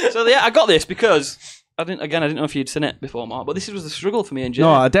hell. So yeah, I got this because I didn't know if you'd seen it before, Mark, but this was the struggle for me and Jay.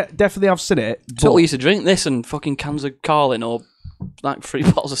 No, I definitely have seen it. So we used to drink this and fucking cans of Carlin or like 3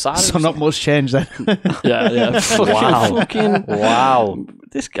 bottles of cider. So not much change then. Yeah. Fucking Wow.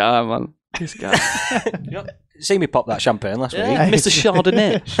 This guy, man. This guy. See me pop that champagne last Yeah, week. Mr.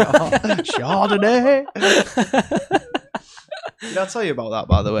 Chardonnay. Chardonnay. Did I tell you about that,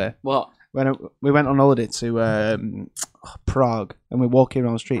 by the way? What? When we went on holiday to Prague and we're walking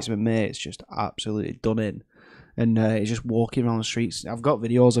around the streets, my mate's just absolutely done in. And he's just walking around the streets. I've got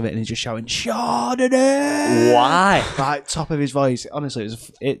videos of it and he's just shouting, Chardonnay! Why? Right, top of his voice. Honestly,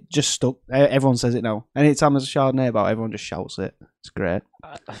 it just stuck. Everyone says it now. Anytime there's a Chardonnay about, everyone just shouts it. It's great.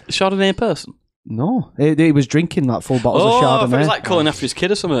 Chardonnay in person? No, he was drinking like full bottles of I Chardonnay. thought he was like calling after his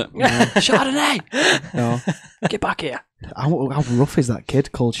kid or something. Chardonnay! No. Get back here. How rough is that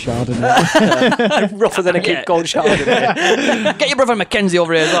kid called Chardonnay? Rougher than a kid called Chardonnay. Get your brother Mackenzie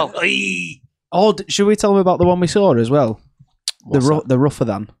over here as well. Oh, should we tell him about the one we saw as well? The rougher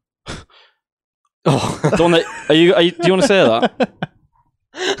than. Oh, the one that, do you want to say that?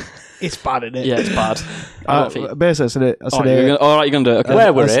 It's bad, isn't it? Yeah, it's bad. I don't think. Basically, I said All right, you're gonna do it. Okay.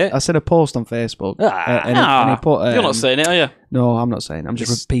 Where were it? I seen a post on Facebook, Ah, and he put. You're not saying it, are you? No, I'm not saying. I'm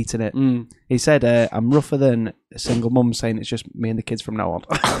just repeating it. Mm. He said, "I'm rougher than a single mum saying it's just me and the kids from now on."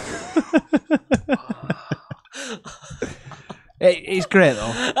 It's great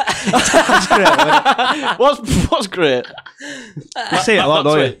though. It's great. What's great? You see it a lot,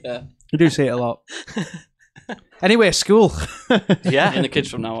 don't you? Yeah. You do see it a lot. Anyway, school. Yeah. And the kids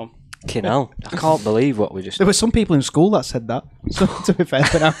from now on. Fucking hell. I can't believe what we just... There were some people in school that said that. So to be fair,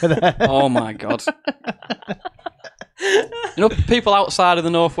 when I was there. Oh my god. You know, people outside of the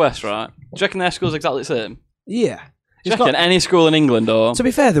northwest, right? Do you reckon their school's exactly the same? Yeah. Do you reckon any school in England or? To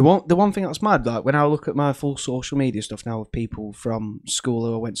be fair, the one thing that's mad, like when I look at my full social media stuff now of people from school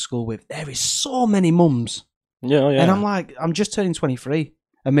who I went to school with, there is so many mums. Yeah. And I'm like, I'm just turning 23.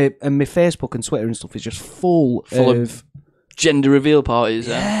 And my Facebook and Twitter and stuff is just full of gender reveal parties.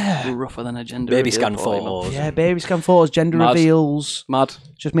 Yeah. You're rougher than a gender Baby reveal scan party, man. photos. yeah, baby scan photos, gender Mad. reveals. Mad.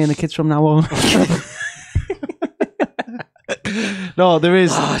 Just me and the kids from now on. No, there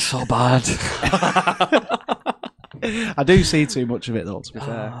is. Oh, it's so bad. I do see too much of it though, to be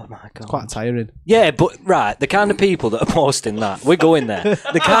fair. Oh my god. It's quite tiring. Yeah, but right, the kind of people that are posting that, we're going there.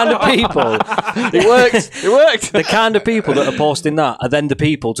 The kind of people, It worked. It worked. the kind of people that are posting that are then the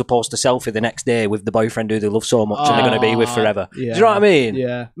people to post a selfie the next day with the boyfriend who they love so much and they're going to be with forever. Yeah. Do you know what I mean?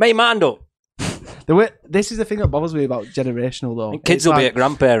 Yeah. Make your mind up. This is the thing that bothers me about generational though. Kids It's will be like at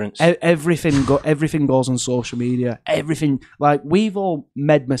grandparents. everything goes on social media. Everything, like we've all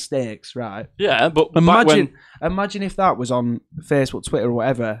made mistakes, right? Yeah, but back Imagine if that was on Facebook, Twitter, or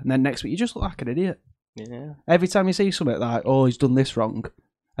whatever, and then next week you just look like an idiot. Yeah. Every time you see something like, "Oh, he's done this wrong,"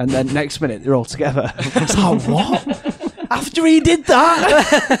 and then next minute they're all together. It's like, what? After he did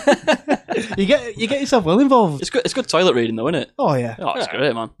that, you get yourself well involved. it's good toilet reading though, isn't it? Oh yeah, Oh, it's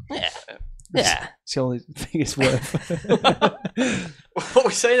great, man. Yeah. it's the only thing it's worth. What are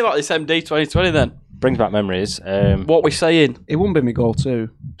we saying about this MD 2020 then? Brings back memories. What are we saying? It wouldn't be my goal too.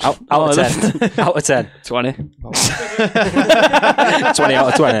 Out of 10. Out of 10. 20. 20 out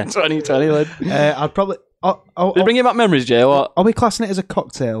of 20. 2020, lad. I'd probably. They bringing back memories, Jay. What? Are we classing it as a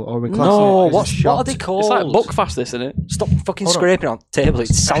cocktail or are we classing No, it as a what shot? are they called? It's like Buckfast, this, isn't it? Stop fucking scraping on the table. It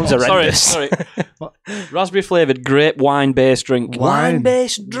sounds horrendous. Sorry. Raspberry flavoured grape wine-based drink.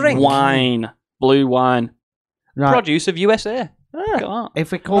 Wine-based drink. Wine. Blue wine. Right. Produce of USA. Ah. Look at that.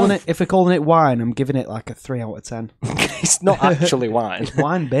 If we're calling it wine, I'm giving it like a 3 out of 10. It's not actually wine. It's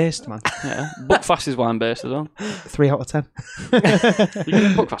wine based, man. Yeah. Buckfast is wine-based as well. 3 out of 10. You get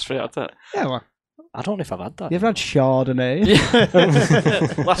Buckfast 3 out of 10. Yeah, well, I don't know if I've had that. you've had Chardonnay.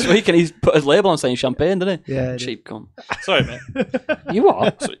 Yeah. Last week, and he's put his label on saying champagne, didn't he? Yeah, Cheap cunt. Sorry, mate. You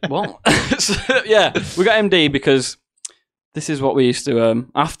what? Well, yeah, we got MD because this is what we used to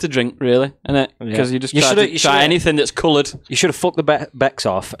have to drink, really, innit? Because you just try anything that's coloured. You should have fucked the Becks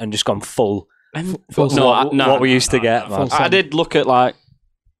off and just gone full. What we used to get, man. I did look at like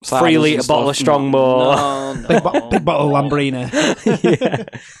 3 litre bottle of Strongbow. No. Big bottle of Lambrina.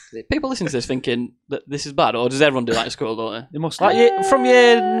 Yeah. People listen to this thinking that this is bad, or does everyone do that at school, don't they? They must Like from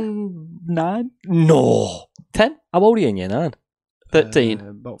year 9? No. 10? How old are you in year 9? 13?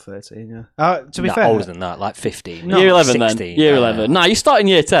 About 13, yeah. To be Nah, fair, older than that, like 15. Year 11 16. then. Year 11. Nah, you start in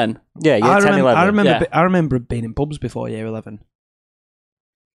year 10. Yeah, year 10, 11. I remember being in pubs before year 11.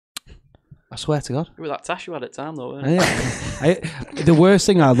 I swear to God. With that tash you had at the time, though. Yeah. The worst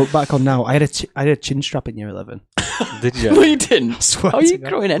thing I look back on now, I had a chin strap in year 11. Did you? No, you didn't. I swear How are to you God.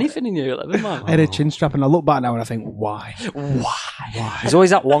 growing anything in year 11, man? I had a chin strap and I look back now and I think, why? There's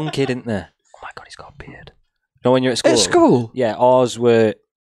always that one kid, isn't there? Oh my God, he's got a beard. You know when you're at school? At school? Yeah, ours were...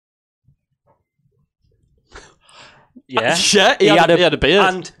 Yeah. Yeah, he had a beard.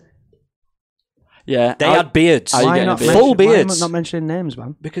 And yeah. they had beards. Are you Why getting not a beard? Full mention- why am I beards. not mentioning names,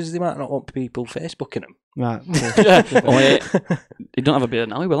 man? Because they might not want people Facebooking them. Right. Yeah. Oh, wait. He don't have a beard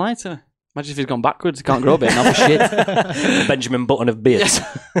now, he will lie to me. Imagine if he's gone backwards, he can't grow a beard now. Shit. Benjamin Button of beards.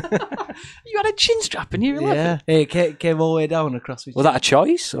 You had a chin strap in year 11? Yeah. It came all the way down across his Was that a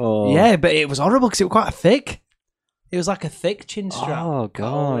choice? Or? Yeah, but it was horrible because it was quite thick. It was like a thick chin strap. Oh,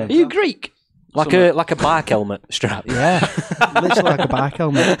 God. Are you Greek? Like a bike helmet strap. Yeah, literally like a bike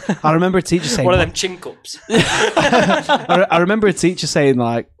helmet. I remember a teacher saying, One of them chin cups. I remember a teacher saying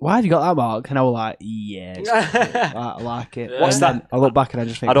like, "Why have you got that, Mark?" And I was like, "Yeah, I like it." What's And that? then I look back and I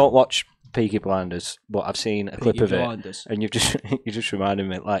just think, I don't watch Peaky Blinders, but I've seen a clip Peaky of it, Blinders. and you just reminded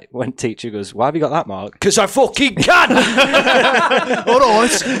me, like when teacher goes, "Why have you got that, Mark?" Because I fucking can. All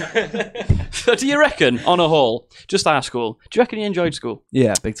right. So do you reckon, on a whole, just our school, do you reckon you enjoyed school?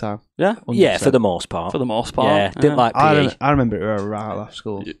 Yeah, big time. Yeah? Yeah, for the most part. For the most part. Yeah, didn't like PE. I remember it was a right laugh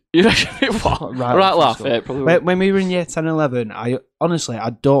school. You reckon it was? Right laugh laugh, school. yeah, probably. When we were in year 10 and 11, I honestly, I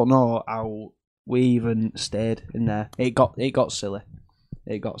don't know how we even stayed in there. It got silly.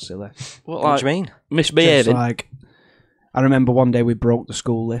 It got silly. What do you mean? Just Misbehaving. like, I remember one day we broke the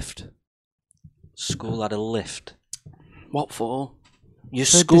school lift. School had a lift. What for? Your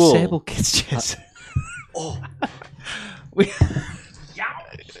For school. disabled kids, Jess.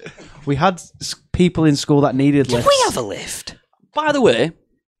 We had people in school that needed Did lifts. we have a lift? By the way,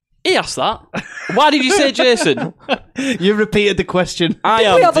 he asked that. Why did you say Jason? You repeated the question. I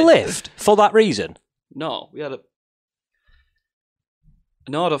Did we have a lift for that reason? No, we had a.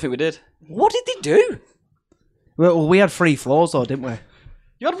 No, I don't think we did. What did they do? Well, we had 3 floors though, didn't we?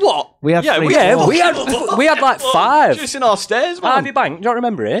 You had what? We had 3 Yeah, floors. we had like 5. Just in our stairs, man. Ivy Bank, do you not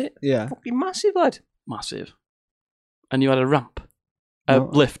remember it? Yeah. Fucking massive, lad. Massive. And you had a ramp. A No,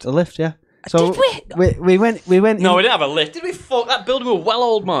 lift. A lift, yeah. So Did we went. No, in- we didn't have a lift. Did we? Fuck, that building was well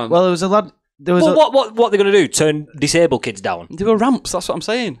old, man. Well, there was a lad. There was Well, a, what are they going to do? Turn disabled kids down? There were ramps, that's what I'm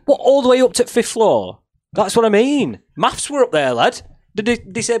saying. What, all the way up to 5th floor? That's what I mean. Maths were up there, lad.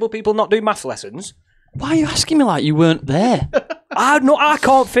 Did disabled people not do math lessons? Why are you asking me like you weren't there? I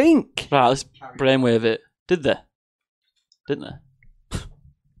can't think. Right, let's brainwave it. Did they? Didn't they?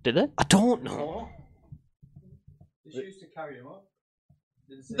 Did they? I don't know. used to carry him up.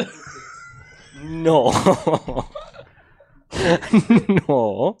 No.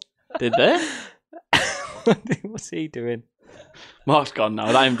 No. Did they? What's he doing? Mark's gone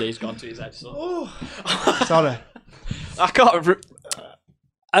now. That MD's gone to his head. So. Sorry. I can't.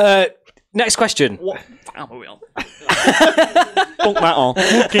 Next question. What? Fuck, are we on? Fuck that on.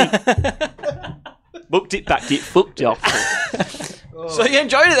 Booked it, backed it, fucked it off. So you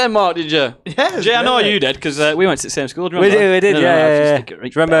enjoyed it then, Mark, did you? Yeah. Jay, I know you did, because we went to the same school. Do you We remember? did, No, yeah. just stick it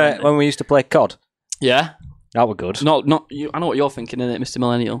right Do you remember down when we used to play COD? there. Yeah. That were good. Not you. I know what you're thinking, innit, Mr.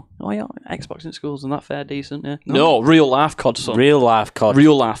 Millennial? Oh yeah, Xbox in schools and that fair decent, yeah. No, real life COD, son. Real life COD.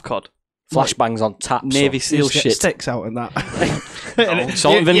 Real life COD. Flashbangs on tap. Navy son. SEAL Used to get shit. sticks out and that.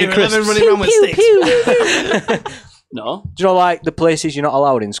 Salt and vinegar crisps. running around with sticks. No. Do you know, like, the places you're not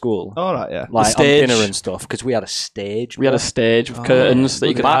allowed in school? All right, yeah. Like, on stage. dinner and stuff, because we had a stage. We had a stage with curtains that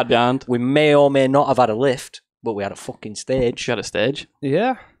you could hide behind. We may or may not have had a lift, but we had a fucking stage. She had a stage.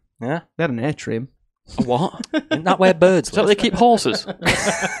 Yeah. Yeah. We had an atrium. A what? Isn't that where birds Is that where live? they keep horses?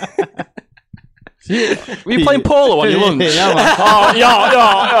 Were you playing polo on your lunch? Yeah, man. Oh,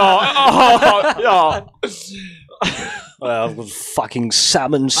 yeah. Well, with fucking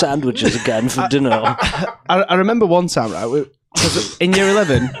salmon sandwiches again for dinner. I remember one time, right? 'Cause in year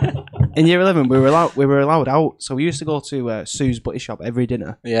 11, we were allowed out, so we used to go to Sue's Butty Shop every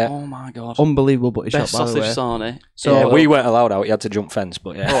dinner. Yeah. Oh my god. Unbelievable butty Best shop, by the sausage way. sarnie. So Yeah, we weren't allowed out. You had to jump fence,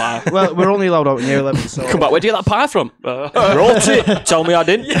 but yeah. Oh, wow. well, we're only allowed out in year 11. So Come back, where'd you get that pie from? Wrote it. Tell me I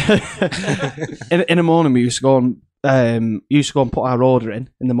didn't. in the morning, we used to go and put our order in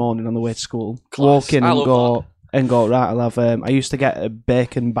the morning on the way to school. Class. Walk in I and love go right. I'll have. I used to get a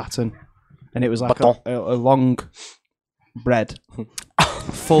bacon baton, and it was like Baton. a long bread,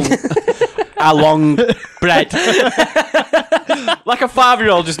 full. A long bread. Like a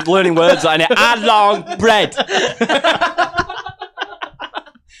 5-year-old just learning words like that. A long bread.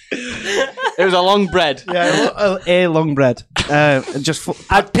 It was a long bread. Yeah, a long bread. Just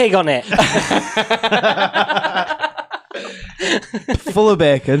I'd pig on it. full of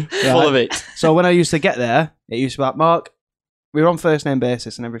bacon. Full of it. So when I used to get there, it used to be like, Mark, we were on first name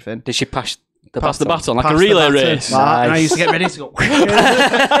basis and everything. Did she pass Pass the baton like Pass a the relay baton. race. Like, and I used to get ready to go.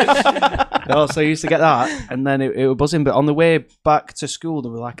 No, so I used to get that, and then it was buzzing. But on the way back to school,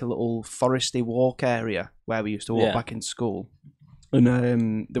 there was like a little foresty walk area where we used to walk Yeah. back in school.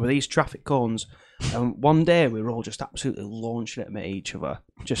 And there were these traffic cones. And one day we were all just absolutely launching it at each other.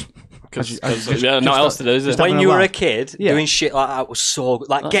 Just Because just- yeah, just not else to do, is it? just When having you were a laugh. kid, Yeah. doing shit like that was so good.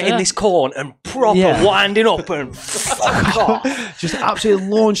 Like getting yeah. this corn and proper Yeah. winding up and fuck off. Just absolutely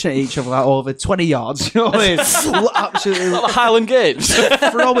launching at each other like over 20 yards. You know what I mean? Absolutely Like the Highland Games.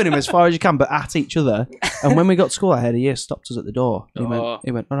 throwing him as far as you can, but at each other. And when we got to school, I had a year stopped us at the door. He went, all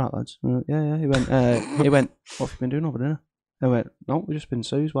right, lads. Yeah. He went, what have you been doing over dinner? I went, no, we've just been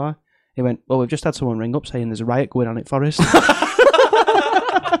Sue's. Why? He went, well, we've just had someone ring up saying there's a riot going on at Forest.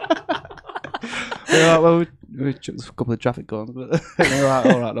 We were like, well, we chucked a couple of traffic cones, but they were like,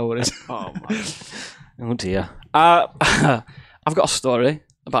 all right, no worries. Oh, man. Oh dear. I've got a story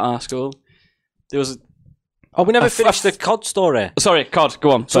about our school. There was Oh, we never finished the COD story. sorry, COD,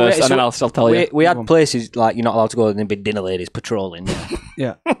 go on So first, wait, and then I'll tell you. We had places like you're not allowed to go and there'd be dinner ladies patrolling.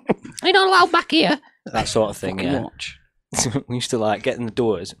 Yeah. Yeah. You're not allowed back here. That sort of thing, Fucking yeah. watch. We used to like get in the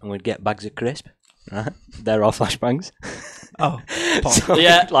doors and we'd get bags of crisp. Right? They're all flashbangs. Oh, So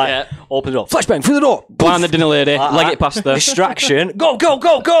Yeah, we'd, like yeah. open the door, flashbang through the door, Blind the dinner lady, Like leg that. it past her. distraction, go, go,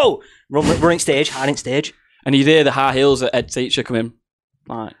 go, go. running stage, hiding stage. And you'd hear the high heels at head teacher come in.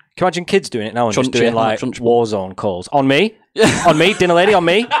 Like, Can you imagine kids doing it now and just Chunchy, doing like Chunchy. Warzone calls? On me? On me, dinner lady, on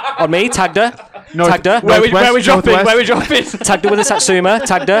me? On me, tagged her. Tagged her. where we dropping? Northwest. Where we dropping? Tagged her with a Satsuma.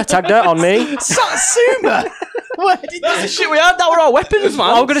 Tagged her, on me. Satsuma. That's the shit we had. That were our weapons,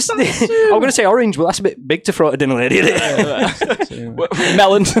 man. I'm gonna say orange, but that's a bit big to throw at a dinner lady.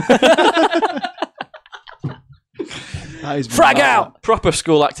 Melon. That is Frag mad. out. Proper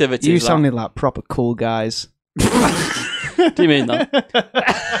school activities. You that. sounded like proper cool guys. Do you mean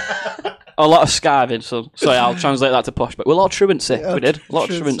that? A lot of skiving, so sorry, I'll translate that to posh. But a lot of truancy. We did a lot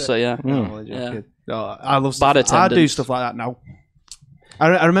of truancy. Yeah. Yeah. I love Bad stuff. I do attendance. stuff like that now.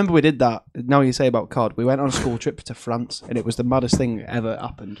 I remember we did that. Now you say about COD, we went on a school trip to France, and it was the maddest thing that ever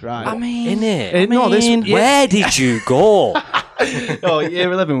happened. Right? I mean, Innit? No, this- Where did you go? oh,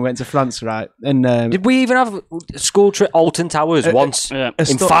 year 11, we went to France, right? And Did we even have a school trip Alton Towers once yeah. a in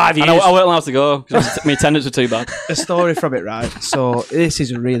sto- 5 years? I wasn't allowed to go because my attendance were too bad. a story from it, right? So this is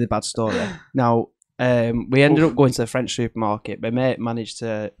a really bad story. Now, we ended up going to the French supermarket. My mate managed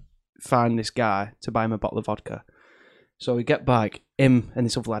to find this guy to buy him a bottle of vodka. So we get back, him and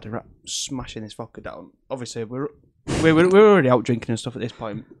this other lad are smashing this vodka down. Obviously, we were already out drinking and stuff at this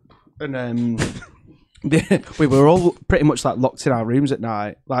point, and we were all pretty much like locked in our rooms at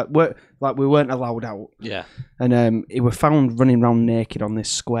night. We weren't allowed out. Yeah. And he was found running around naked on this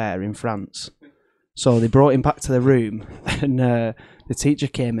square in France. So they brought him back to the room, and the teacher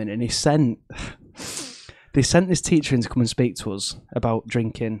came in, and they sent this teacher in to come and speak to us about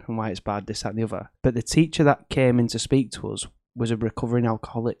drinking and why it's bad, this, that, and the other. But the teacher that came in to speak to us was a recovering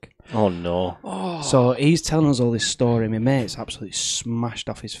alcoholic. Oh no. So he's telling us all this story. My mate's absolutely smashed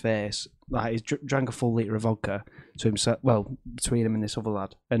off his face. Like he's drank a full litre of vodka to himself. Well, between him and this other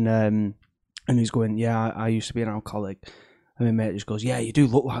lad, and he's going, "Yeah, I used to be an alcoholic." And my mate just goes, "Yeah, you do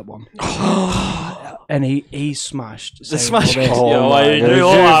look like one." And he's smashed. The saying smash. all this. Yo, my you God. do You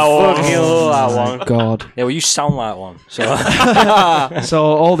look like fucking one. look like Oh one. my God. Yeah, well, you sound like one. So So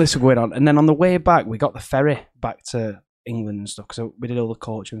all this was going on, and then on the way back, we got the ferry back to England and stuff. So we did all the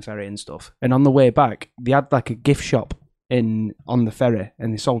coach and ferry and stuff. And on the way back, they had like a gift shop on the ferry,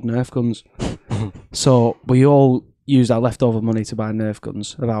 and they sold Nerf guns. So we all used our leftover money to buy Nerf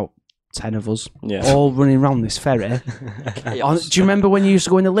guns. About 10 of us, yeah. all running around this ferry. Do you remember when you used to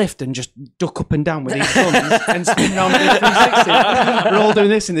go in the lift and just duck up and down with these guns and spin around with 360? We're all doing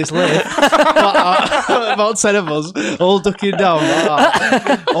this in this lift. About 10 of us, all ducking down. Like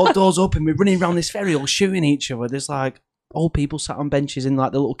that. All doors open, we're running around this ferry, all shooting each other. There's like old people sat on benches in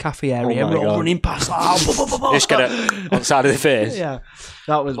like the little cafe area. Oh my We're all God. running past. Like, Just get it on the side of the face. yeah,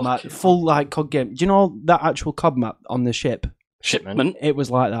 that was mad. Full like COD game. Do you know that actual COD map on the ship? Shipment. It was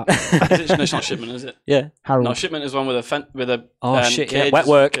like that. Is it? No, it's not shipment, is it? Yeah. Harold. No, shipment is one with a Oh, shit, yeah. cage- Wet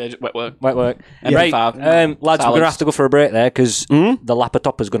work. wet work. Wet work. And Right, five. lads, we're Silence. going to have to go for a break there because Hmm? the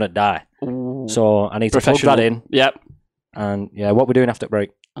laptop is going to die. Ooh. So I need to plug Professional. that in. Yep. And yeah, what we're doing after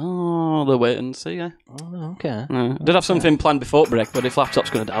break. Oh, they'll wait and see. Yeah. Oh, okay. I did have something planned before break, but if laptop's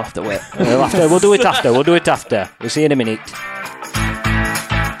going to die, I'll have to wait. We'll do it after. We'll do it after. We'll see you in a minute.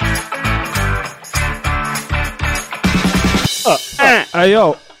 Hey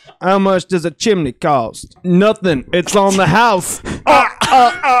yo, how much does a chimney cost? Nothing. It's on the house.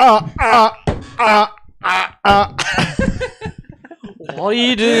 What are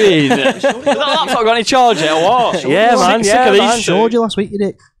you doing? Has that laptop got any charge yet or what? Yeah, man, Sick yeah, of these man. shit. Showed you last week, you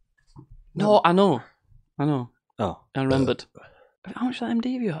did. No, I know. Oh. I remembered. How much of that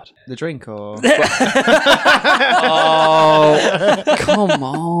MD have you had? The drink or? Oh, come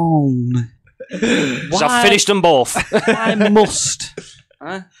on. So I've finished them both. I must.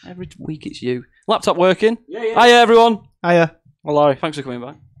 Every week it's you. Laptop working? Yeah. Hiya, everyone. Hiya. Hello. Thanks for coming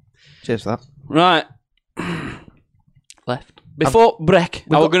back. Cheers for that. Right. Left. Before break,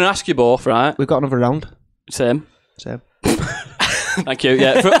 I was going to ask you both, right? We've got another round. Same. So Thank you.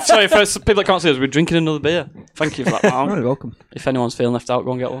 Yeah. Sorry, for people that can't see us, we're drinking another beer. Thank you for that, you're man. welcome. If anyone's feeling left out,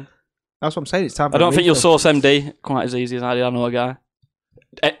 go and get one. That's what I'm saying. It's time. For I don't a think you'll refill. source MD quite as easy as I did. I know a guy.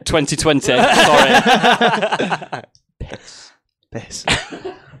 2020. Sorry. Piss.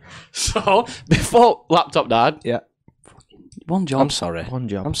 So, before laptop died, Yeah. one job. I'm sorry. One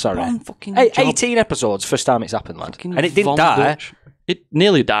job. I'm sorry. One fucking Hey, job. 18 episodes, first time it's happened, lad. Fucking And it didn't Von die. Dutch. It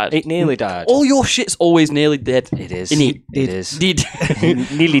nearly died. It nearly died. All your shit's always nearly dead. It is. Innit? It is. Did.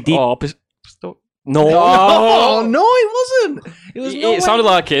 Nearly did. Oh, No. Oh no, it wasn't. It was. it sounded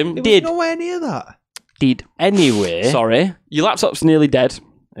like him. It Did. was nowhere near that. Did. Anyway. Sorry. Your laptop's nearly dead.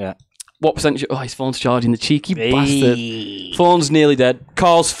 Yeah. What percentage? Oh, his phone's charging. The cheeky Hey. bastard. Phone's nearly dead.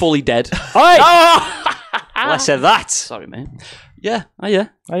 Car's fully dead. Oi! Less of that. Sorry, mate. Yeah, yeah.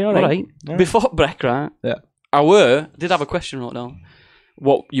 Are you All right. Yeah. Before break, right? Yeah. Did have a question wrote down.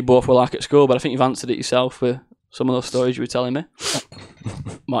 What you both were like at school, but I think you've answered it yourself with some of those stories you were telling me.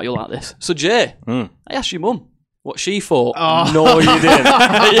 Mark, you'll like this. So, Jay, I asked your mum what she thought. Oh. No, you didn't.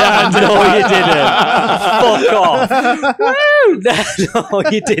 Yeah, no, you didn't. Fuck off. No,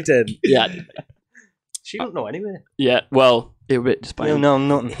 you didn't. Yeah. She don't know anyway. Yeah, well, it was a bit disappointing. No,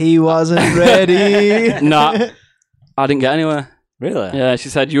 nothing. He wasn't ready. Nah, I didn't get anywhere. Really? Yeah, she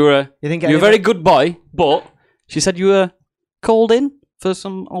said you were a You very good boy, but she said you were called in for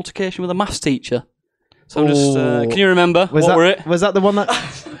some altercation with a maths teacher. So I'm just, can you remember were it? Was that the one that?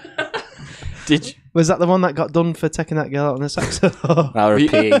 Did you? Was that the one that got done for taking that girl out on the saxophone? Our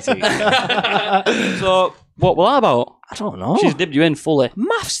PE teacher. So what was that about? I don't know. She's dibbed you in fully.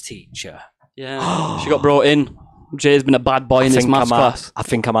 Maths teacher. Yeah, she got brought in. Jay's been a bad boy in this maths class. I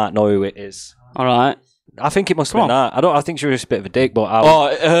think I might know who it is. All right. I think it must have been that. I think she was just a bit of a dick, but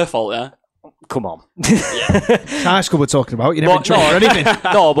Her fault, yeah. come on. High school we're talking about. You never in trouble for anything.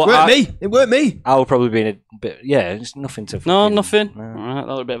 No, but It weren't me. I would probably be in a bit. Yeah, it's nothing to. No, fucking- nothing. No. All right,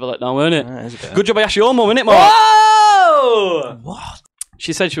 that was a bit of a letdown, weren't it? It is a bit. Good job I asked your mum, innit, Mark? Whoa! What?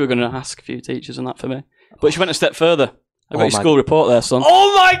 She said she was going to ask a few teachers and that for me. But she went a step further. I got Oh your my- school report there, son.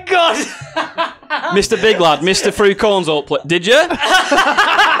 Oh my god! Mr. Big Lad, Mr. Through Corns all play. Did you?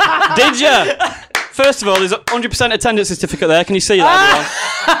 Did you? First of all, there's a 100% attendance certificate there. Can you see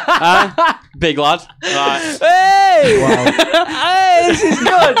that, everyone? Big Lad. Right. Hey! Wow. Hey, this is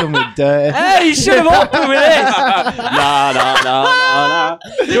good. Done with dirty. Hey, you should have opened with this. No.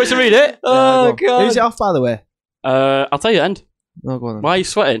 You want to read it? Oh god. Who's it off, by the way? I'll tell you at the end. No, go on then. Why are you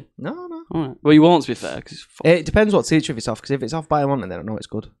sweating? No. All right. Well, you won't, to be fair. Cause It depends what teacher if it's off. Because if it's off Biomonte, then I know it's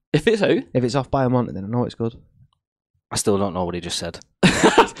good. if it's who? If it's off Biomonte, then I know it's good. I still don't know what he just said.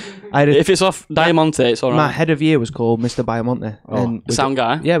 I had If it's off Diamante, it's all my right. head of year was called Mr. Biomonte. and we Sound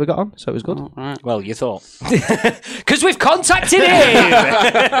guy? yeah, we got on, so it was good. Oh, all right. Well, you thought. Because we've contacted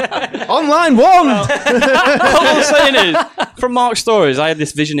him! Online one. All I'm saying is, from Mark's stories, I had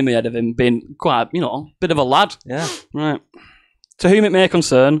this vision in my head of him being quite, bit of a lad. Yeah. Right. To whom it may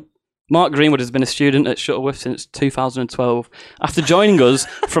concern, Mark Greenwood has been a student at Shuttleworth since 2012. After joining us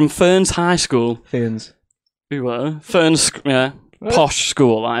from Ferns High School. Fins. We were. Ferns, posh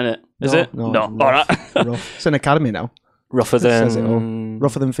school, that, innit? Is it? No. All right. Rough. It's an academy now. Rougher Says it than. all.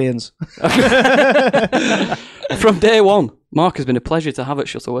 Rougher than Fins. From day one, Mark has been a pleasure to have at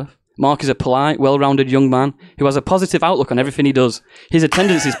Shuttleworth. Mark is a polite, well-rounded young man who has a positive outlook on everything he does. His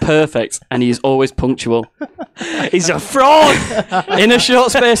attendance is perfect, and he is always punctual. He's a fraud! In a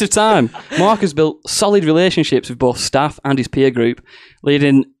short space of time, Mark has built solid relationships with both staff and his peer group,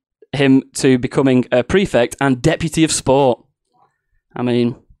 leading him to becoming a prefect and deputy of sport. I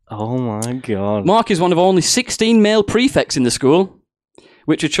mean, Oh my god. Mark is one of only 16 male prefects in the school,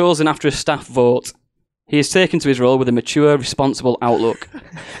 which are chosen after a staff vote. He is taken to his role with a mature, responsible outlook.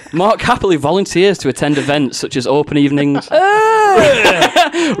 Mark happily volunteers to attend events such as open evenings,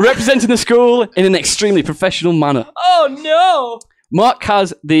 representing the school in an extremely professional manner. Oh no! Mark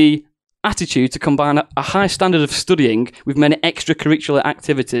has the attitude to combine a high standard of studying with many extracurricular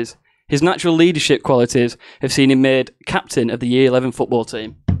activities. His natural leadership qualities have seen him made captain of the Year 11 football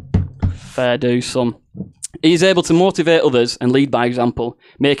team. Fair do, son. He is able to motivate others and lead by example,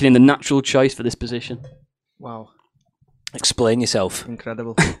 making him the natural choice for this position. Wow. Explain yourself.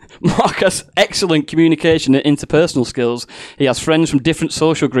 Incredible. Mark has excellent communication and interpersonal skills. He has friends from different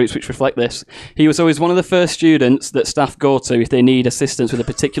social groups which reflect this. He was always one of the first students that staff go to if they need assistance with a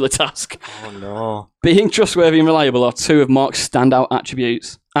particular task. Oh no. Being trustworthy and reliable are two of Mark's standout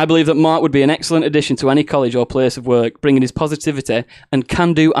attributes. I believe that Mark would be an excellent addition to any college or place of work, bringing his positivity and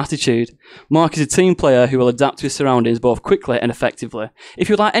can-do attitude. Mark is a team player who will adapt to his surroundings both quickly and effectively. If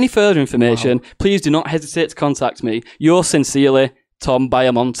you would like any further information, please do not hesitate to contact me. Yours sincerely, Tom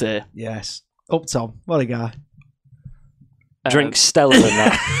Biomonte. Yes. Up Tom. What a guy. Drink Stella than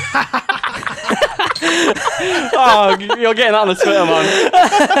that. Oh, you're getting that on the Twitter,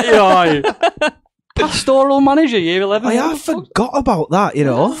 man. Pastoral manager, year 11. I forgot about that, you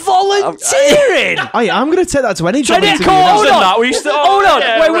know. Volunteering! I'm going to take that to any job interview. Hold now. on. that. We used to, Hold on.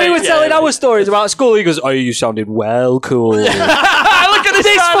 yeah, when we right, were yeah, telling yeah. our stories about school, he goes, "Oh, you sounded well cool." Look at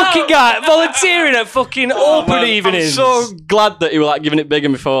this fucking guy volunteering at fucking open Man, evenings. I'm so glad that you were like giving it bigger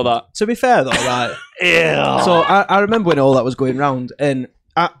before that. To be fair, though, right. Yeah. So I remember when all that was going round, and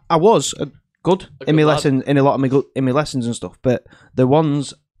I was good in my good lad. lesson, in a lot of my lessons and stuff. But the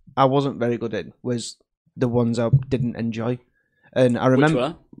ones I wasn't very good in was the ones I didn't enjoy, and I remember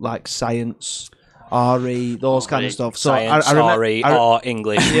were? like science, RE, those kind of stuff. So Science, I RE, art,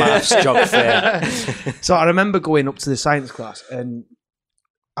 English, maths, geography. So I remember going up to the science class, and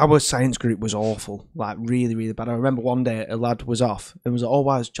our science group was awful, like really, really bad. I remember one day a lad was off and was like, "Oh,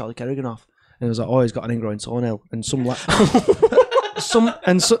 why is Charlie Kerrigan off?" And he was like, "Oh, he's got an ingrowing toenail." And some lad,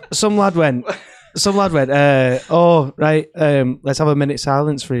 some lad went. Oh right, let's have a minute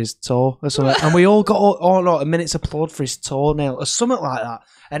silence for his toe or something. And we all got a minute's applaud for his toenail or something like that.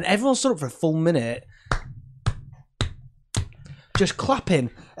 And everyone stood up for a full minute, just clapping.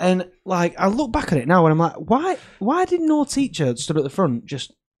 And like, I look back at it now and I'm like, why did no teacher stood at the front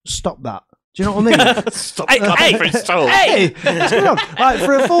just stop that? Do you know what I mean? Stop clapping for his toe. Hey, what's going on? Like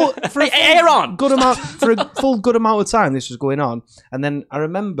for a full Aaron! good amount of time this was going on. And then I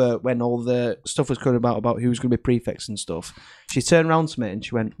remember when all the stuff was coming about who was going to be prefects and stuff, she turned around to me and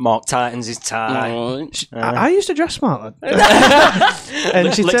she went, Mark tightens his tie. I used to dress smart, lad.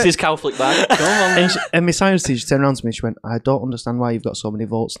 And she licks his cow flick bag. Come on. and my science teacher turned around to me and she went, I don't understand why you've got so many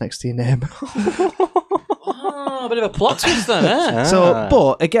votes next to your name. A bit of a plot twist then, eh? So,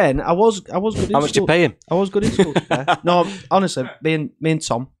 but again, I was good in school. How much do you pay him? I was good in school, to be fair. No, honestly, me and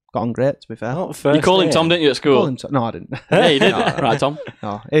Tom got on great, to be fair. You called him Tom, didn't you, at school? Call him Tom. No, I didn't. Yeah, you did. Right, Tom.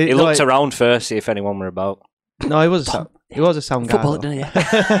 No, He looked around first, see if anyone were about. No, he was a sound guy. Football, didn't he?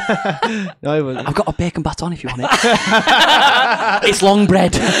 No, he was. I've got a bacon baton if you want it. It's long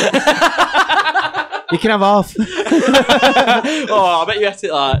bread. You can have half. Oh, I bet you ate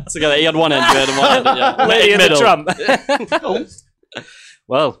it like together. He had one end, you had one end. Yeah. Lady in the Middle. Tramp.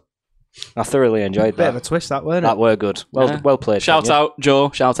 Well, I thoroughly enjoyed Bit of a that. twist, that weren't it? That were good. Well played. Shout Tanya. out Joe.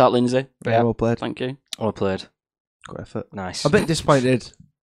 Shout out Lindsay. Very well played. Thank you. Well played. Good effort. Nice. A bit disappointed.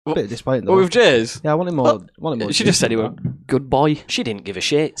 What? Bit disappointed What though. with Jays? Yeah, I wanted more. She just said he was a good boy. She didn't give a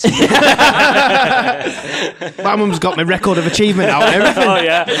shit. My mum's got my record of achievement out and everything. Oh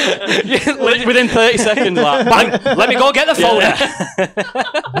yeah. Within 30 seconds, like, bang, Let me go get the folder.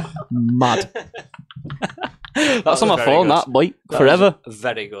 Mad. that's on my very phone, good. that boy. Forever.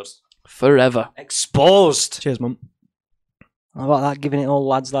 Very good. Forever. Exposed. Cheers, mum. How about that? Giving it all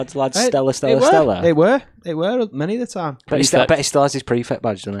lads. Hey, Stella. It were many of the time. Bet he still has his prefect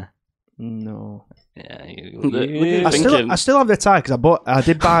badge, doesn't No. he? Yeah. I still have the tie because I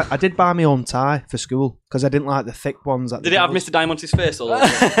did buy my own tie for school because I didn't like the thick ones. Did it have Mr. Diamonte's face all over it?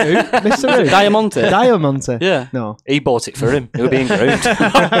 Who? Mr. Who? Diamante. Diamante. Yeah. No. He bought it for him. He was being groomed.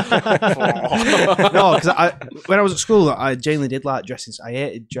 No, because when I was at school, I genuinely did like dressing. I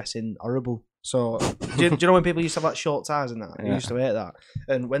hated dressing horrible. So, do you know when people used to have like short ties and that? I used to hate that.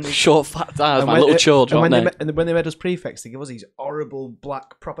 And when they Short, fat ties, and my when- little children, and aren't they? when they made us prefects, they give us these horrible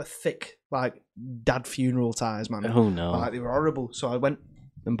black, proper thick, like dad funeral ties, man. Oh no. Like they were horrible. So I went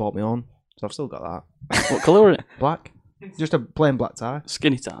and bought my own. So I've still got that. What colour were it? Black, just a plain black tie.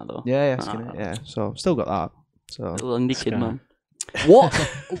 Skinny tie, though. Yeah, skinny, yeah. So still got that. So Little indie kid, man. What?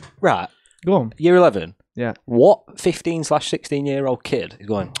 Right. go on. Year 11. Yeah. What 15/16-year-old kid is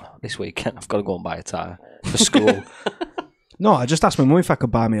going, this weekend I've got to go and buy a tie for school? No, I just asked my mum if I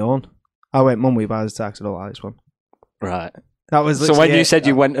could buy my own. I went, Mum, we buy this tie 'cause I don't like this one. Right. That was So when literally you it. said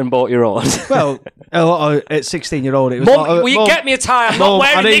you went and bought your own. Well, a lot of at 16-year-old, it was. Mum, will you get me a tie? I'm not Mum,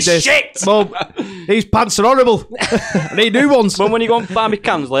 I wearing need this shit. Mum, these pants are horrible. I need new ones. But when you go and buy me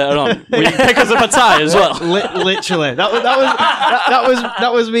cans later on, will you pick us up a tie as well? Literally,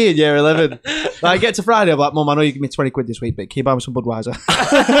 that was me in year 11. Like, I get to Friday, I'm like, Mum, I know you give me 20 quid this week, but can you buy me some Budweiser?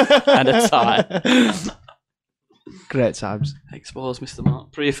 And a tie. Great times. Expose Mr.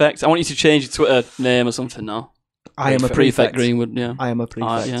 Mark. Prefect. I want you to change your Twitter name or something now. I am a Prefect prefect. Greenwood, yeah. I am a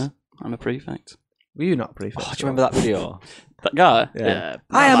prefect. Yeah, I'm a prefect. Were you not a prefect? Oh, do you remember that video? That guy? Yeah.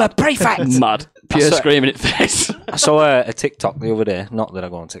 I am a prefect. Mad. Pure That's it. screaming in face. I saw a TikTok the other day. Not that I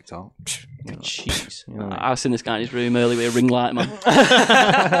go on TikTok. You know, Jeez. you know what I mean. I seen this guy in his room early with a ring light, man.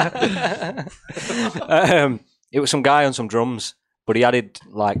 It was some guy on some drums, but he added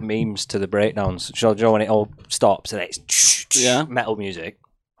like memes to the breakdowns. So you know when it all stops and it's Yeah. metal music,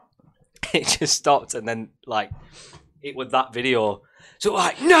 it just stopped and then like it was that video. So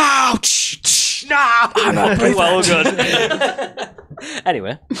like no, no, I'm not pretty well good.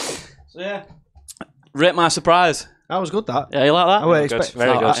 Anyway, So, yeah. Rate my surprise. That was good, that. Yeah, you like that? I weren't good. expect-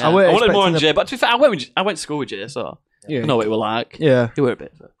 Very good. I weren't I wanted more expecting on the- Jay, but to be fair, I went to school with Jay, so Yeah. I know what he were like. Yeah. He were a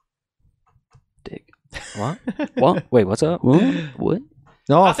bit of a dick. what? What? Wait, what's up? What?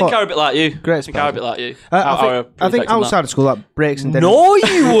 No, I think I were a bit like you. Great I think I were a bit like you. I think outside of school, like breaks and dinners. No,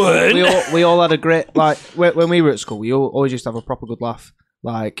 you weren't. we all had a great, like, when we were at school, we always used to have a proper good laugh,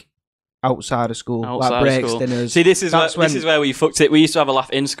 like, outside of school, Outside like of breaks, school. dinners. See, this is That's where we fucked it. We used to have a laugh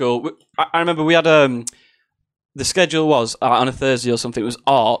in school. I remember we had the schedule was on a Thursday or something. It was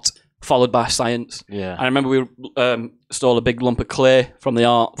art, followed by science. Yeah. I remember we stole a big lump of clay from the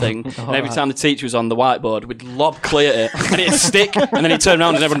art thing, and every time the teacher was on the whiteboard, we'd lob clay at it, and it'd stick, and then he'd turn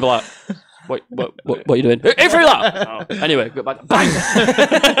around and everyone would be like, what are you doing? Hey, through that! Oh. Anyway, go back. Bang!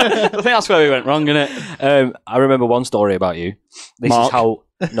 I think that's where we went wrong, innit? I remember one story about you. This Mark. is how...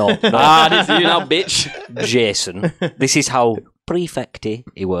 No. This is you now, bitch. Jason. This is how prefecty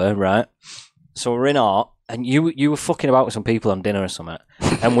he were, right? So we're in art, and you were fucking about with some people on dinner or something,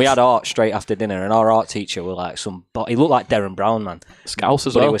 and we had art straight after dinner, and our art teacher were like he looked like Darren Brown, man. Scouse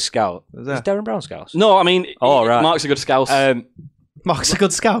as But he well. was Scout. Was Was Darren Brown Scouse? No, I mean, Right. Mark's a good Scouse. Mark's a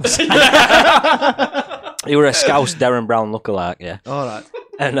good scout. He were a Scouse Darren Brown lookalike, yeah. All right.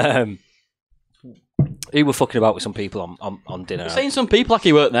 And he were fucking about with some people on dinner. Saying some people like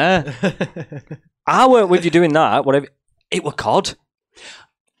he weren't there. I weren't with you doing that. Whatever. It were COD.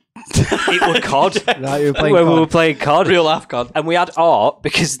 It were COD. Right, you were playing When we COD. were playing COD. Real laugh, God. And we had art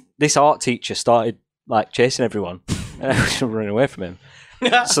because this art teacher started like chasing everyone. And I was running away from him.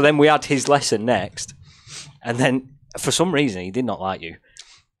 So then we had his lesson next. And then for some reason he did not like you.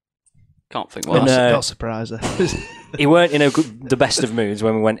 Can't think And, what. Not surprised. He weren't in the best of moods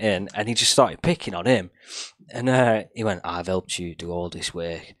when we went in, and he just started picking on him. And he went, "I've helped you do all this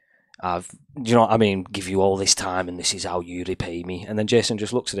work. Do you know what I mean? Give you all this time, and this is how you repay me." And then Jason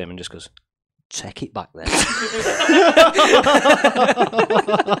just looks at him and just goes, "Take it back then."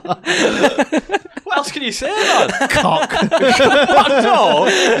 What else can you say, man? Cock. No,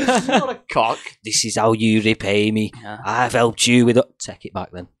 it's not a cock. This is how you repay me. Yeah. I've helped you with it. Take it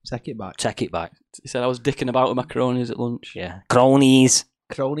back then. Take it back. Take it back. He said I was dicking about with my cronies at lunch. Yeah. Cronies.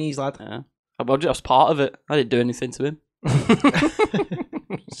 Cronies, lad. Yeah. I was part of it. I didn't do anything to him.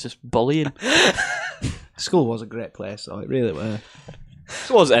 It's just bullying. School was a great place, though. It really was.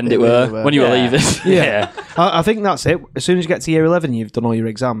 Towards the end, It it really were were. when you were Yeah. leaving. Yeah. I think that's it. As soon as you get to year 11, you've done all your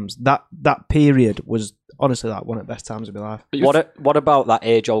exams. That period was honestly like one of the best times of my life. What about that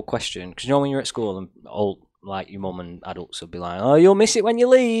age-old question? Because you know when you're at school and all like your mum and adults will be like, "Oh, you'll miss it when you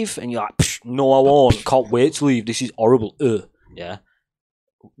leave," and you're like, "Psh, "No, I won't. Can't wait to leave. This is horrible." Yeah.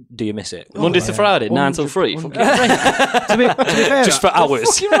 Do you miss it? Mondays to yeah. Friday, 9 till 3. To be fair, Just for hours.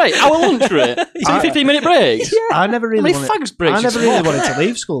 Fucking right. Our lunch rate. 15-minute breaks. I never How really many wanted. fags breaks? I you never really smoke? wanted to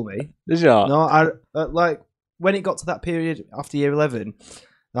leave school, me. Did you not? No, I like when it got to that period after year 11.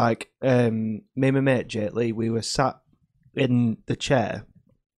 Like me and my mate Jake Lee, we were sat in the chair,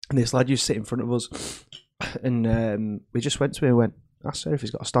 and this lad used to sit in front of us, and we just went to him and went, "Ask her if he's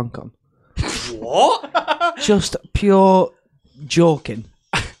got a stonk on." What? Just pure joking.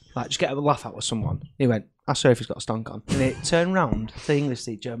 Like, just get a laugh out with someone. He went, "Ask her if he's got a stonk on." And he turned round, the English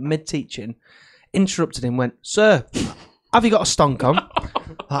teacher, mid-teaching, interrupted him, went, "Sir, have you got a stonk on?"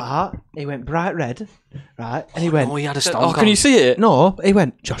 Like that. He went bright red, right? And he went, Oh, he had a stonk Oh, can you see it? "No." He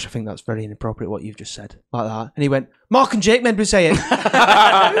went, "Josh, I think that's very inappropriate what you've just said." Like that. And he went, "Mark and Jake made me say it."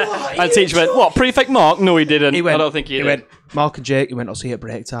 And the teacher went, "What, prefect Mark?" No, he didn't. He went, I don't think he did. went, "Mark and Jake." He went, "I'll see you at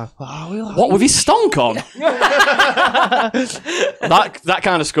break time." Like, What, with his stonk on? that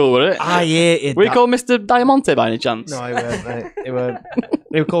kind of school, were it? I hated Were you that. called Mr. Diamante by any chance? No, he weren't, mate. He weren't.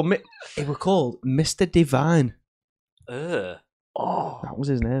 He were called Mr. Divine. Oh, That was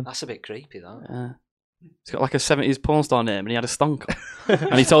his name. that's a bit creepy, that. Yeah. He's got like a 70s porn star name and he had a stonk on.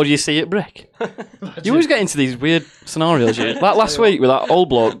 And he told you see it brick. You always get into these weird scenarios, you. Like last week with that old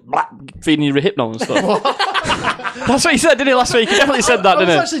bloke feeding you Hypno and stuff. That's what he said, didn't he, last week? He definitely said that, I was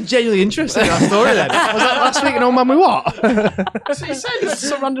didn't he? actually genuinely interested in that story then. Was that last week in Old Man We What? That's what he said. It's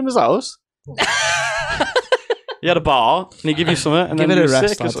so random as house. He had a bar and he give you something and Give then it a you were rest,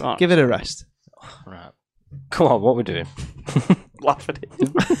 sick or lad. something. Give it a rest. Right. Come on, what we're doing? Laugh at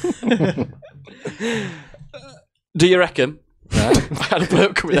it. Do you reckon? I had a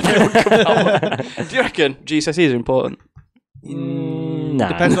burp coming out. Do you reckon GCSEs are important? Nah.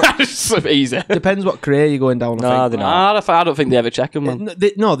 Depends what, It's so easy. depends what career you're going down. No, I they're think. not. I don't think they ever check them, man.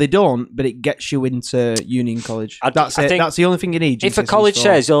 No, they don't. But it gets you into uni and college. I That's it. think That's the only thing you need. If a GCSEs college for.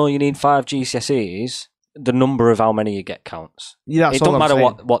 says, "Oh, you need 5 GCSEs," the number of how many you get counts. Yeah, that's It all don't I'm matter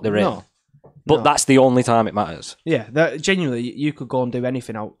saying. what they're in. No. But No. that's the only time it matters. Yeah, genuinely, you could go and do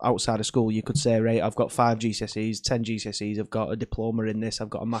anything outside of school. You could say, right, I've got 5 GCSEs, 10 GCSEs, I've got a diploma in this,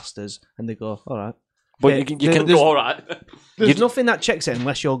 I've got a master's, and they go, all right. But Yeah, you can there's- Oh, all right. There's nothing that checks it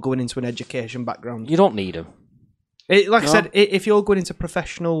unless you're going into an education background. you don't need them. Like I No. said, if you're going into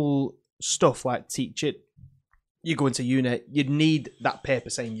professional stuff like teach it, you go into uni, you'd need that paper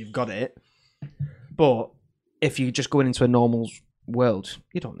saying you've got it. But if you're just going into a normal world,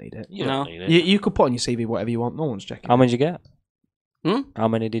 you don't need it. You No. don't need it. You could put on your CV whatever you want. No one's checking. How many did you get? Hmm? How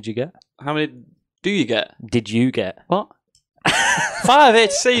many did you get? How many do you get? Did you get? What? 5A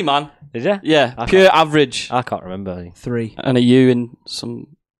to C, man. Did you? Yeah, I pure average. I can't remember. 3. And a U in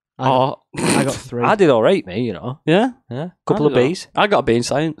some I got, art. I got 3. I did all right, me. You know. Yeah? Yeah. Couple I of did all- B's. I got a B in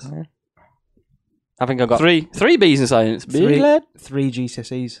science. I think I got Three B's in science. B, 3, lad. 3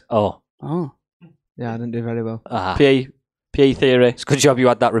 GCSEs. Oh. Oh. Yeah, I didn't do very well. PE theory. It's a good job you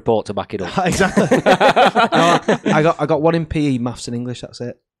had that report to back it up. Exactly. No, I got 1 in PE, maths and English. That's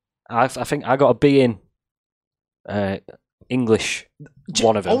it. I think I got a B in English.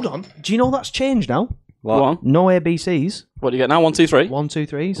 One of them. Hold on. Do you know that's changed now? What? Go on. No ABCs. What do you get now? 1, 2, 3? 1, 2,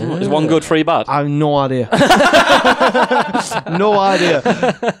 3s. Is one good, 3 bad? I have no idea. No idea.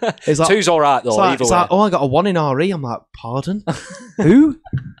 It's like, Two's all right though. it's like, Either it's way. like, oh, I got a 1 in RE. I'm like, pardon? Who?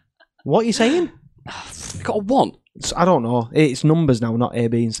 What are you saying? You got a 1. I don't know. It's numbers now, not A,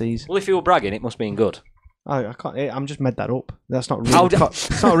 B, and C's. Well, if you were bragging, it must mean good. I can't. I'm just made that up. That's not real. How d-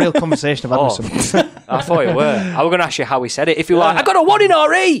 It's not a real conversation I've had with someone. I thought you were. I was going to ask you how he said it. If you were like, I got a 1 in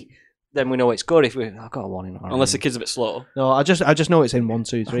RE, then we know it's good. If I got a 1 in RE, Unless the kid's a bit slow. No, I just know it's in 1,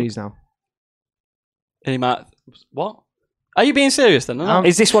 2, 3s now. And he might... What? Are you being serious then? No?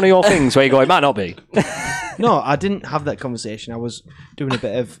 is this one of your things where you go, it might not be? No, I didn't have that conversation. I was doing a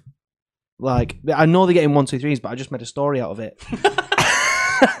bit of like I know they're getting 1, 2, 3s, but I just made a story out of it.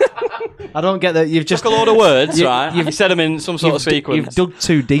 I don't get that. You've just Took a load of words, You- right? you've- You said them in some sort of sequence. You've dug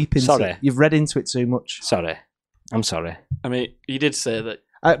too deep into Sorry. it. You've read into it too much. Sorry. I'm sorry. I mean, you did say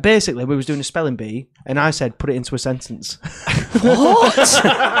that. Basically, we was doing a spelling bee, and I said, "Put it into a sentence." What?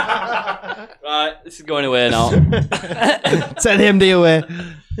 Right, this is going away now. Send the MD away.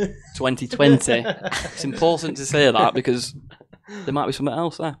 2020. It's important to say that because there might be something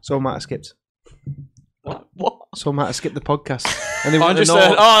else there. So I might have skipped. What? So I might have skipped the podcast. And they I wouldn't just have said,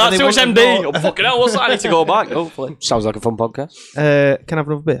 known- oh, and that's they too much wouldn't MD. have Oh, known. fucking hell, what's that? I need to go back, hopefully. Sounds like a fun podcast. Can I have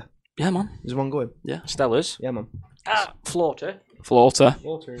another beer? Yeah, man. Is one going? Stellars. Yeah, man. Floater. Floater.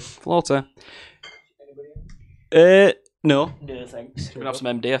 Floater. No. No, thanks. We're going to have some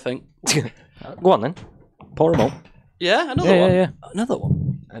MD, I think. Go on then. Pour them all. Yeah, another one. Yeah. Another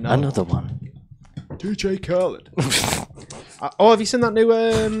one. Another one. DJ Khaled. Have you seen that new?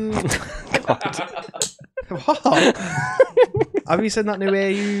 What? Have you seen that new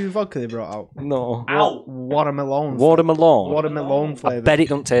AU vodka they brought out? No. Watermelon. Watermelon. Watermelon I flavour. bet it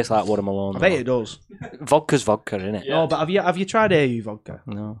don't taste like watermelon. I bet it does. Vodka's vodka, isn't it? No, but have you tried AU vodka?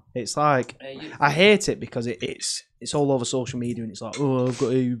 No. It's like I hate it because it's all over social media and it's like, oh, I've got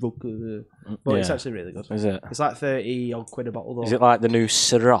AU vodka, but it's Yeah. actually really good. Is it? It's like 30 odd quid a bottle though. Is it like the new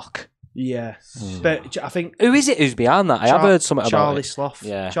Ciroc? Yeah, but I think Who is it who's behind that? I have heard something Charlie about it. Sloth.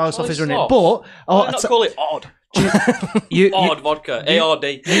 Yeah. Charlie Sloth is running Sloth? it, but Why not call it odd? you, Odd vodka.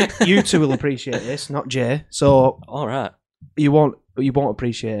 A-R-D. you two will appreciate this, not Jay. So All right. you won't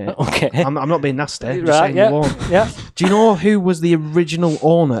appreciate it. Okay. I'm not being nasty. I'm just Right, saying yeah. you won't. Yeah. Do you know who was the original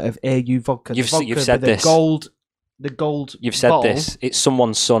owner of AU vodka? You've The vodka you've said with the this. The gold. You've said bottle. this. It's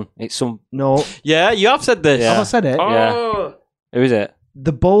someone's son. It's some. No, Yeah, you have said this. Yeah. have I said it? Oh. Who is it?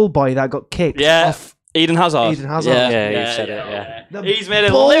 The ball boy that got kicked Yeah. off. Eden Hazard. Eden Hazard. Yeah, you said it, yeah. The He's made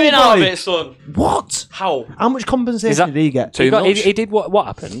a ball living out of boy. it, son. What? How? How much compensation Is that- did he get? Too He, got, much. he did what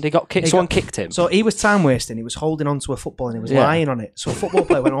happened? He got kicked. He Someone got- kicked him. So he was time wasting. He was holding onto a football and he was Yeah. lying on it. So a football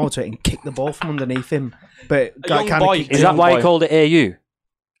player went over to it and kicked the ball from underneath him. But young kinda boy. kicked Is it. that why boy. he called it AU?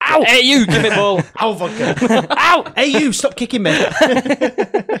 Ow! Hey, you, give me the ball. Ow, vodka. Ow! Hey, you, stop kicking me.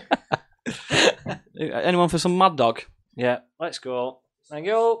 Anyone for some Mad Dog? Yeah. Let's go. Thank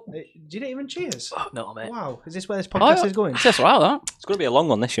you. Did it even cheers? No, mate. Wow. Is this where this podcast is going? That's right, that. It's going to be a long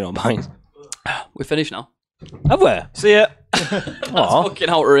one, this, you know, boys. We're finished now. Have we? See ya. Aw. Fucking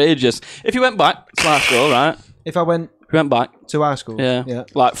outrageous. If you went back to our school, right? If I went If you went back, to our school. yeah.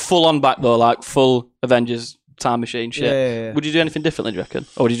 Like full on back though, like full Avengers time machine shit. Yeah. Would you do anything differently, do you reckon?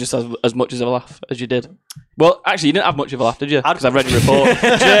 Or would you just have as much as a laugh as you did? Well, actually, you didn't have much of a laugh, did you? Because I've read your report.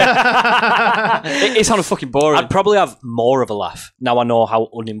 it sounded fucking boring. I'd probably have more of a laugh. Now I know how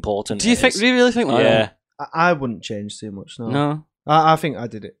unimportant do you it think? is. Do you really think that? Yeah. I wouldn't change too much. No. No. I think I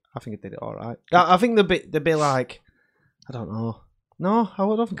did it. I think I did it all right. I think they'd be like, I don't know. No, I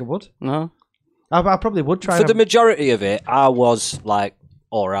don't think I would. No. I probably would try. For and the majority of it, I was like,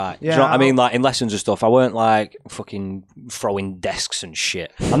 all right. Do you Yeah, know what I mean? Like in lessons and stuff, I weren't like fucking throwing desks and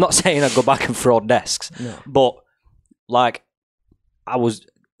shit. I'm not saying I'd go back and throw desks, No. but like I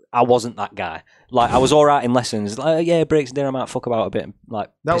wasn't that guy. Like I was all right in lessons. Like yeah, breaks dinner, I might fuck about a bit, and, like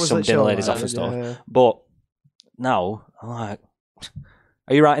That piss was some like dinner sure, ladies like, off and stuff. yeah. But now I'm like,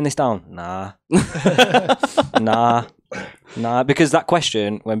 are you writing this down? Nah, nah. Because that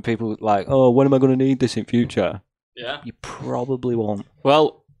question, when people like, oh, when am I going to need this in future? Yeah. You probably won't.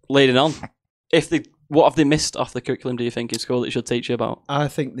 Well, leading on, if they What have they missed off the curriculum, do you think, in school that you should teach you about? I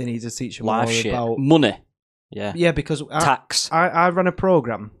think they need to teach them Life more shit. about Money. Yeah. yeah, because Tax. I ran a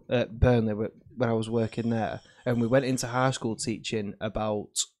program at Burnley when I was working there, and we went into high school teaching about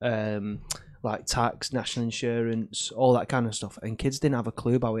like tax, national insurance, all that kind of stuff, and kids didn't have a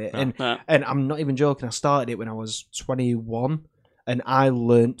clue about it. And No. and I'm not even joking. I started it when I was 21, and I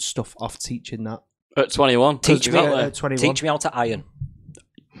learnt stuff off teaching that. At 21. Teach me. Exactly. At 21. Teach me how to iron.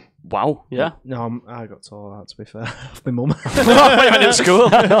 Wow. Yeah. No, I got told that, to be fair, off my mum. When you went to school.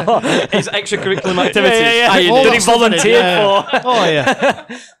 His extracurricular activities. All Did he that stuff in it, volunteer yeah. for? Oh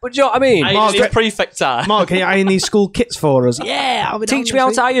yeah, But do you know what I mean? Mark, his prefect tie. Mark, can you iron these school kits for us? Yeah, I'll be down Teach me how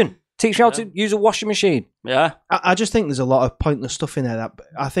this to week. iron. Teach me how to use a washing machine. Yeah. I just think there's a lot of pointless stuff in there. That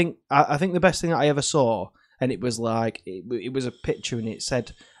I think the best thing that I ever saw, and it was like it was a picture, and it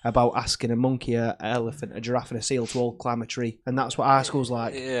said about asking a monkey, an elephant, a giraffe, and a seal to all climb a tree, and that's what high school's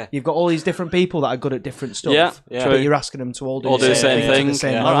like. Yeah. You've got all these different people that are good at different stuff, Yeah, but true. you're asking them to all do All do the same thing to thing. the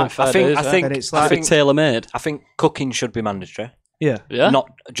same Yeah. level. All right, fair I think. dues, I yeah. think. And it's I like- think. Tailor made. I think cooking should be mandatory. Yeah, Yeah.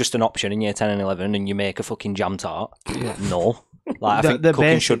 Not just an option in year 10 and 11, and you make a fucking jam tart. No. Like I think The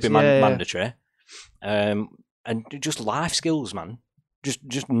cooking should be basics, yeah. mandatory. And just life skills, man.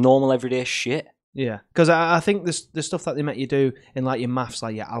 Just normal everyday shit. yeah. Because I think the stuff that they make you do in like your maths,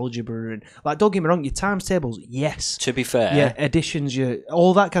 like your algebra, and like don't get me wrong, your times tables, yes. To be fair, Yeah, additions,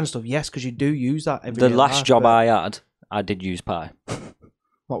 all that kind of stuff, yes, because you do use that every the day. last job I had, I did use pie.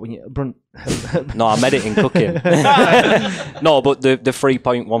 What when you brunt? No, I made it in cooking. No, but the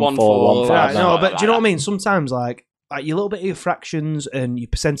 3.1415. Right, no, no. but do you know what I mean? Sometimes like your little bit of your fractions and your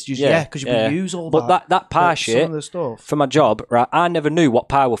percentages, yeah, because you can use all But that. that pie but shit, some of the stuff. for my job, right, I never knew what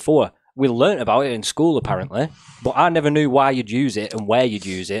pie were for. We learnt about it in school, apparently, but I never knew why you'd use it and where you'd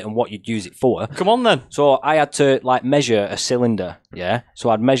use it and what you'd use it for. Come on then. So I had to like measure a cylinder, yeah. So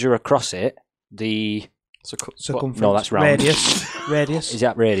I'd measure across it the Circumference. No, that's round. Radius. is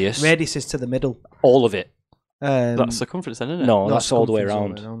that radius? Radius is to the middle. All of it. That's circumference then, isn't it? No, that's all the way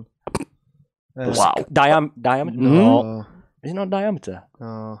around. Wow. Diameter? No. Is it not diameter?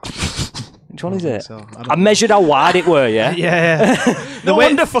 No. Which one is it? So, I measured how wide it were, yeah. Yeah. No width-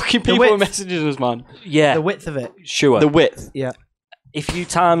 wonder fucking people width- were messaging us, man. Yeah, the width of it. sure. The width. Yeah. If you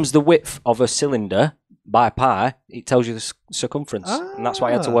times the width of a cylinder by pi, it tells you the circumference, and that's what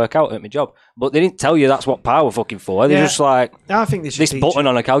I had to Ah. work out at my job. But they didn't tell you that's what pi were fucking for. They're Yeah. just like I think they should this teach button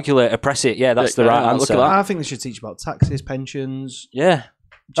on a calculator. Press it. Yeah, that's the right look answer. at that. I think they should teach about taxes, pensions. Yeah,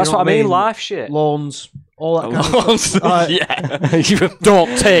 that's know what I what I mean. mean? Life shit. Loans, all that kind of stuff. yeah. You-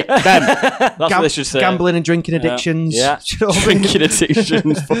 Don't take them. That's what they should say. Gambling and drinking addictions. Yeah. Do you know what I mean? Drinking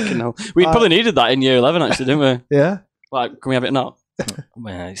addictions. Fucking hell. We probably needed that in year 11, actually, didn't we? Yeah. Like, can we have it now?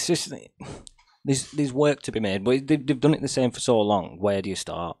 Man, it's just there's work to be made, but they've done it the same for so long. Where do you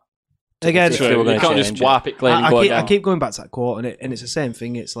start? Again, If they were You gonna can't just change it. wipe it clean and I go keep, I again. keep going back to that quote, and it's the same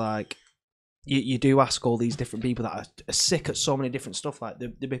thing. It's like you do ask all these different people that are sick at so many different stuff. Like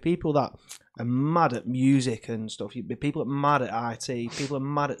there'd be people that are mad at music and stuff. You'd be people that are mad at IT. People are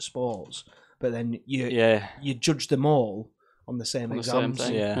mad at sports. But then you judge them all on the same On the same exams.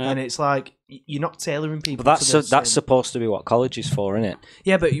 thing, Yeah. And it's like you're not tailoring people. But that's to the that's same- supposed to be what college is for, isn't it?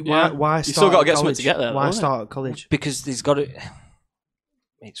 yeah. But Yeah. why You start still gotta at get something college? to get there, Why though, start at college? Because there's got to.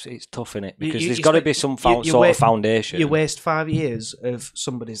 It's tough, innit? Because You- there's you got to spend- be some you sort wait- of foundation. You waste 5 years of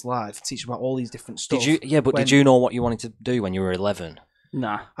somebody's life teaching about all these different stuff. Did you? Yeah, but when- did you know what you wanted to do when you were 11?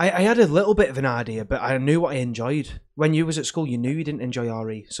 Nah. I had a little bit of an idea, but I knew what I enjoyed. When you was at school, you knew you didn't enjoy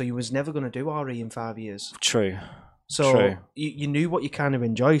RE, so you was never going to do RE in 5 years. True. So True. you knew what you kind of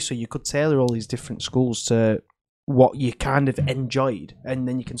enjoy, so you could tailor all these different schools to what you kind of enjoyed, and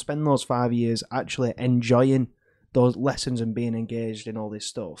then you can spend those 5 years actually enjoying those lessons and being engaged in all this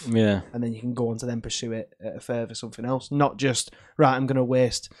stuff. Yeah. And then you can go on to then pursue it further something else, not just right. I'm going to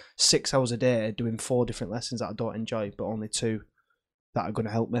waste 6 hours a day doing 4 different lessons that I don't enjoy, but only 2 that are going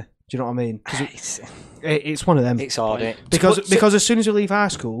to help me. Do you know what I mean? 'Cause it's one of them. It's hard. It Because as soon as you leave high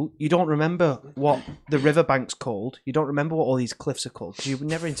school, you don't remember what the riverbank's called. You don't remember what all these cliffs are called because you were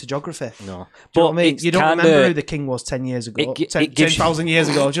never into geography. no. Do you know what I mean? it's You don't kinda- remember who the king was 10 years ago, It gi- it gives you- 10,000 years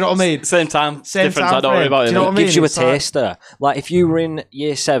ago. Do you know what I mean? Same time. Same Difference. time I don't worry frame. about Do it. you know what I mean? gives you a It's like- taster. Like if you were in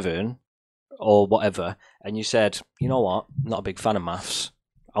year 7 or whatever, and you said, you know what, I'm not a big fan of maths.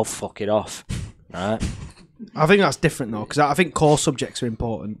 I'll fuck it off. Right. I think that's different though because I think core subjects are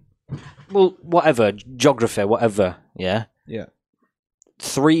important. Well, whatever, geography, whatever. Yeah. Yeah.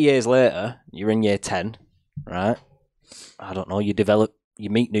 3 years later, you're in year 10, right? I don't know. You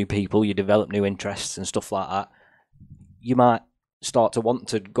meet new people, you develop new interests and stuff like that. You might start to want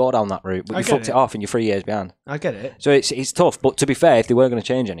to go down that route, but I you get fucked it. it off and you're 3 years behind. I get it. So it's tough. But to be fair, if they were going to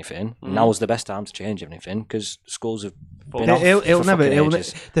change anything, now's the best time to change anything because schools have been off It'll for never. fucking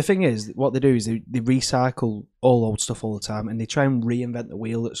ages. The thing is, what they do is they recycle all old stuff all the time, and they try and reinvent the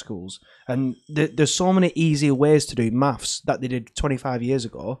wheel at schools. And there's so many easier ways to do maths that they did 25 years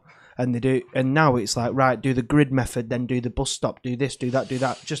ago, and they do. And now it's like, right, do the grid method, then do the bus stop, do this, do that,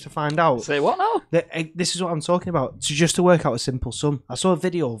 just to find out. Say what now? This is what I'm talking about. Just to work out a simple sum. I saw a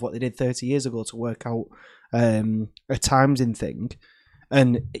video of what they did 30 years ago to work out a timesing thing,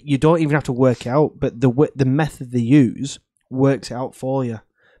 and you don't even have to work it out, but the method they use works it out for you.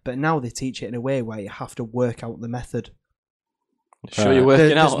 But now they teach it in a way where you have to work out the method. Sure, you're working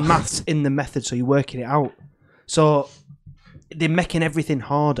There's out. maths in the method, so you're working it out. So they're making everything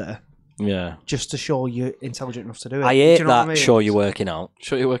harder Yeah. just to show you're intelligent enough to do it. I Do hate you know what that. I mean? Sure, you're working out.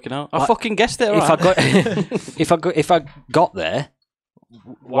 Sure, you're working out. I Like, fucking guessed it. If I Alright. got, if I got there,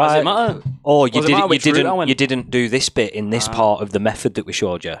 Why does it matter? or Does it matter which route I went? you didn't do this bit in this part of the method that we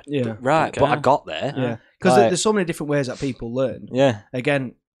showed you. Yeah. Right, Okay. but I got there. Yeah. Because Like- there's so many different ways that people learn. Yeah.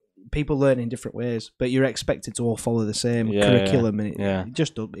 Again, people learn in different ways, but you're expected to all follow the same Yeah, curriculum, and yeah. it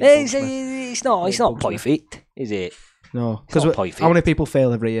just doesn't. It's not bugs me. perfect, is it? No, It's not because perfect. how many people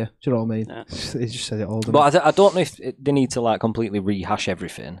fail every year? Do you know what I mean? Yeah. It just says it all. doesn't But it? I don't know if they need to like completely rehash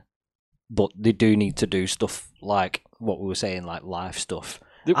everything, but they do need to do stuff like what we were saying, like life stuff.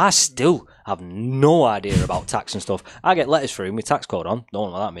 I still have no idea about tax and stuff. I get letters through with tax code on. Don't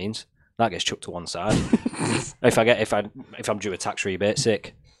know what that means. That gets chucked to one side. if I'm due a tax rebate,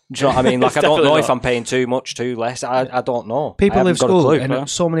 sick. Do you know what I mean? Like I don't know Definitely if not. I'm paying too much, too less. I don't know. People I leave haven't got a school, clue. and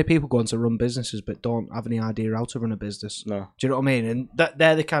so many people go on to run businesses, but don't have any idea how to run a business. No. Do you know what I mean? And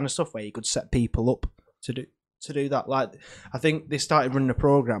they're the kind of stuff where you could set people up to do that. Like, I think they started running a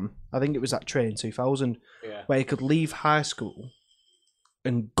program. I think it was at Training 2000, where you could leave high school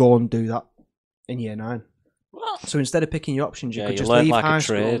and go and do that in year 9. What? So instead of picking your options, you Yeah, could you just learnt leave like a high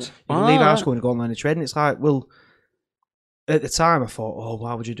school. trade. You could leave high Ah. school and go and learn a trade. And it's like, well, at the time I thought, oh,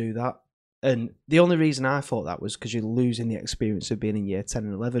 why would you do that? And the only reason I thought that was because you're losing the experience of being in year 10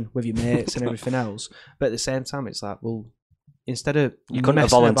 and 11 with your mates and everything else. But at the same time, it's like, well, instead of You couldn't have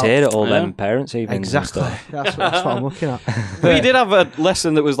messing volunteered about- at all Yeah. them parents even. Exactly. That's what I'm looking at. We did have a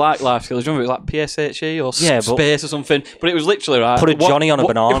lesson that was like life skills. Remember, it was like PSHE or Yeah, but- space or something. But it was literally right. Put a Johnny on a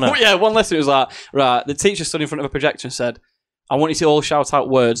banana. Yeah, one lesson it was like, right, the teacher stood in front of a projector and said, I want you to all shout out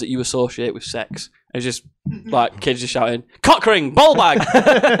words that you associate with sex. It's just like kids just shouting, cock ring, ball bag,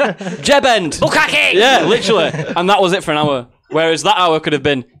 jeb end, bukkake. Yeah, literally. And that was it for an hour. Whereas that hour could have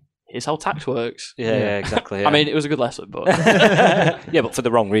been, here's how tax works. Yeah, exactly. I mean, it was a good lesson, but yeah, but for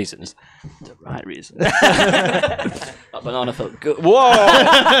the wrong reasons. the right reason. That banana felt good. Whoa!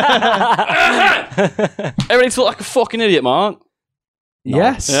 Everybody look like a fucking idiot, Mark.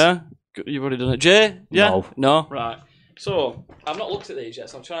 Yes. Yeah? Good, you've already done it. Jay? Yeah? No. No? Right. So, I've not looked at these yet,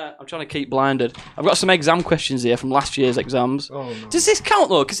 so I'm trying to keep blinded. I've got some exam questions here from last year's exams. Oh, no. Does this count,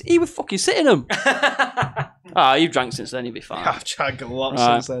 though? Because he was fucking sitting them. You've drank since then, you'll be fine. I've tried a lot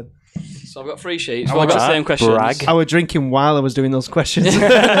Right. since then. So I've got 3 sheets. Oh, Well, I've got the right. same questions. Brag. I was drinking while I was doing those questions.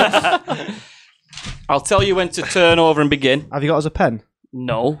 I'll tell you when to turn over and begin. Have you got us a pen?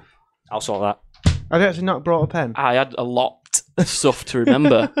 No. I'll sort that. Have you actually not brought a pen? I had a lot of stuff to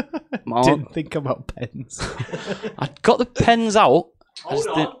remember. Mark. Didn't think about pens. I got the pens out.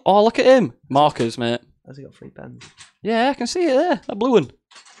 Oh, look at him. Markers, mate. Has he got 3 pens? Yeah, I can see it there. That blue one.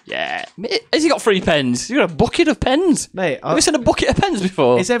 Yeah. Mate, has he got 3 pens? You got a bucket of pens. Mate, Have you seen a bucket of pens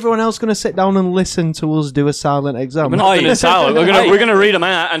before? is everyone else going to sit down and listen to us do a silent exam? We're not doing it silent. We're gonna read them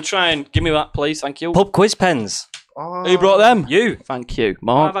out and try and give me that, please. Thank you. Pub quiz pens. Oh, Who brought them? You. Thank you,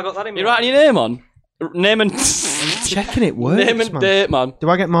 Mark. Have I got that in You writing your name on? Name and checking it works, name and man. date, man. Do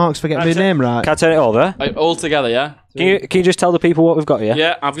I get marks for getting my name right? Can I turn it over? All together, yeah. Can you just tell the people what we've got here?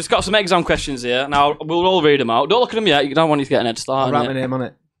 Yeah, I've just got some exam questions here. Now we'll all read them out. Don't look at them yet. You don't want you to get an head start. I'll write my innit? name on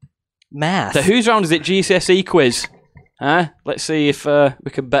it. Math. So whose round is it? GCSE quiz. Huh? Let's see if we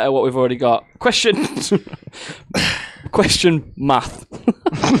can better what we've already got. Question. Question math.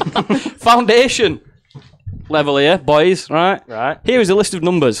 Foundation level here, boys, right? Right. Here is a list of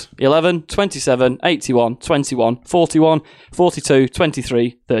numbers. 11, 27, 81, 21, 41, 42,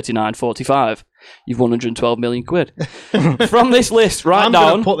 23, 39, 45. You've won 112 million quid. From this list, write I'm down...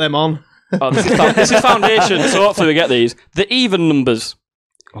 going to put them on. Oh, this is foundation, so hopefully we get these. The even numbers,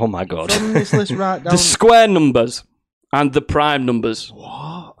 Oh my god. From this list, write down. the square numbers, and the prime numbers.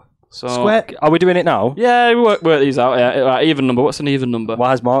 What? So Square. Are we doing it now? Yeah, we work these out. Yeah, right, even number. What's an even number?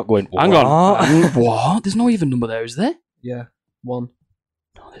 Why is Mark going? Hang "What?" on. What? There's no even number there, is there? Yeah. 1.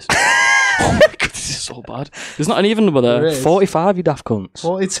 No, there's not. Oh my God, This is so bad. There's not an even number there. There is. 45, you daft cunts.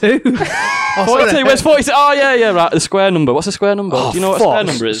 42. 42. Where's 42? Oh, yeah, right. The square number. What's a square number? Oh, Do you know what a fuck. square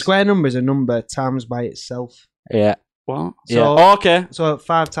number is? Square number is a number times by itself. Yeah. What? So, Yeah. Oh, okay. So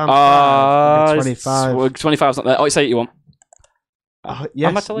 5 times 5 would be 25. 25's not there. Oh, it's 81. Oh, Am I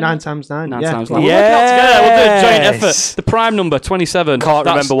yes, telling 9 you? times 9. 9 yeah. times 9. Yeah. We're working out together. We'll do a joint Yes. effort. The prime number, 27. Can't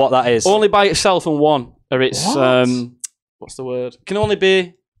That's remember what that is. Only by itself and 1. Or it's, What? what's the word? Can only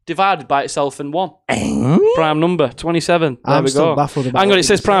be divided by itself and 1. Eh? Prime number, 27. There I'm we still go. baffled about Hang on, what it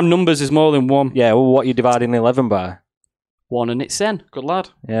says you prime numbers is more than 1. Yeah, well, what are you dividing 11 by? 1 and it's 10. Good lad.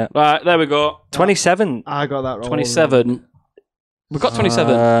 Yeah. Right, there we go. 27. I got that wrong. 27. We've got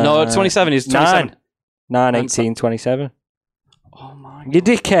 27. No, 27 is 27. 9, 18, 27. Oh my You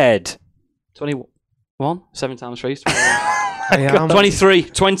dickhead. 21. 7 times 3 is I am. 23.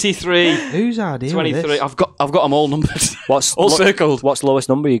 23. Whose idea? 23. This? I've got them all numbered. What's all circled. What's the lowest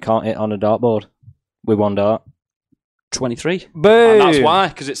number you can't hit on a dartboard with one dart? 23. Boom. And that's why,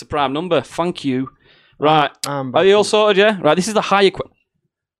 because it's a prime number. Thank you. Right. Are you all sorted, yeah? Right, this is the higher...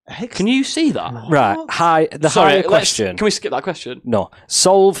 Can you see that? Right. High. The higher let's- question. Can we skip that question? No.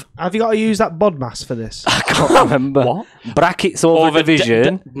 Solve. Have you got to use that BODMAS for this? I can't remember. What? Brackets over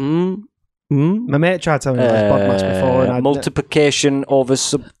division. My mate tried telling me about BODMAS before, and I Multiplication over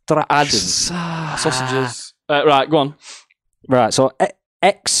subtraction. Adds sausages. Right, go on. Right. So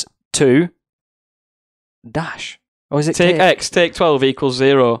x2 dash. Or is it Take x, take 12 equals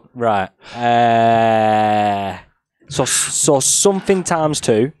 0. Right. So something times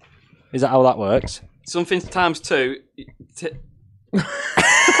 2. Is that how that works? Something times 2.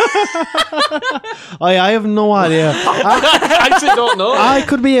 Oh, yeah, I have no idea. I actually don't know. I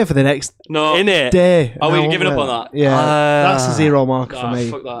could be here for the next No. Innit? day. Are and we I giving up won't on that? Yeah, that's a 0 mark for Nah, me.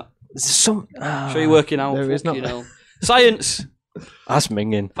 fuck that. Some. Show you working out. There is Fuck you not- know. Science. That's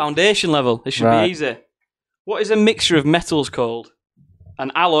minging. Foundation level. This should Right. be easy. What is a mixture of metals called?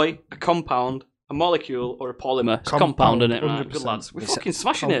 An alloy, a compound, a molecule, or a polymer? It's compound, isn't it? Right. 100%. Good lads. We're It's fucking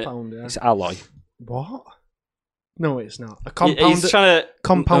smashing Compound, yeah. It's alloy. What? No, it's not. A it. compound. He's trying to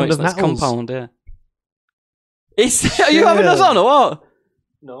compound no, of it's not. It's metals. compound, yeah. Are you having us on or what?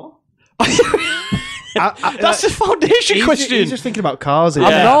 No. That's a foundation question. He's just thinking about cars. Yeah.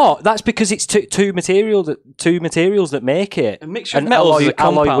 I'm not. That's because it's two materials that make it. A mixture An of metals alloy, is a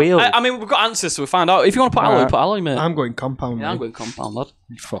compound. alloy wheel. I mean, we've got answers, so we find out. If you want to put alloy, Right. put alloy, mate. I'm going compound. yeah, I'm mate. going compound, lad.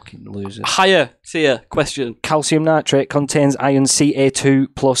 You fucking loser. Higher tier question. Calcium nitrate contains iron Ca2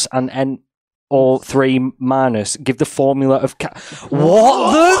 plus and NO3 minus. Give the formula of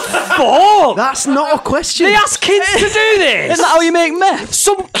what the fuck? That's not a question. They ask kids to do this. Isn't that how you make meth?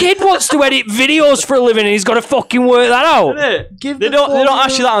 Some kid wants to edit videos for a living and he's got to fucking work that out. Give They the don't formula-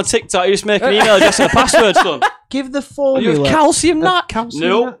 ask you that on TikTok. You just make an email address and a password, son. Give the You formula. have calcium of nut. calcium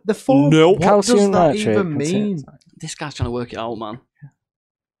No. nat- The formula. No. What Calcium does that nitrate even mean? contains- This guy's trying to work it out, man.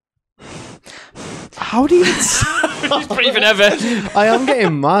 How do you? He's breathing heavy. I am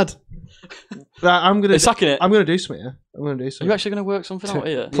getting mad. Right, I'm gonna. It's sucking it. I'm gonna do something. Yeah? I'm gonna do Are you something. actually going to work something out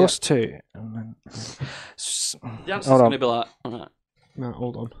here? Plus 2. The answer's Hold going on. to be like, alright. No,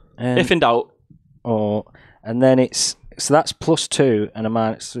 hold on. If in doubt, And then it's so that's plus 2 and a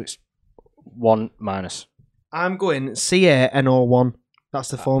minus. So it's 1 minus. I'm going CaNO1. That's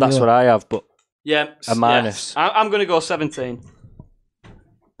the formula. That's what I have, but yeah, A minus. Yes. I'm going to go 17.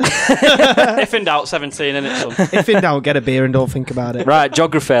 If in doubt, 17, innit, son? If in doubt, get a beer and don't think about it. right,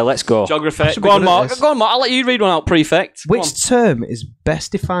 geography. Let's go. Geography. should Go be on, good at Mark. this. Go on, Mark. I'll let you read one out, prefect. Go on. Which term is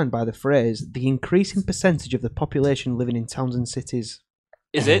best defined by the phrase "the increasing percentage of the population living in towns and cities"?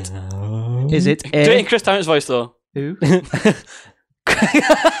 Is it? Is it Do it in A? Chris Tarrant's voice, though. Who? Fuck's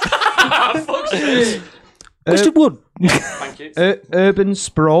sake. Mr. Wood. Thank you. Urban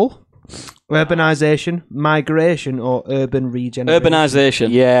sprawl, urbanisation, migration, or urban regeneration? Urbanisation.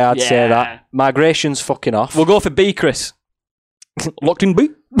 Yeah, I'd say Yeah. that. Migration's fucking off. We'll go for B, Chris. Locked in B.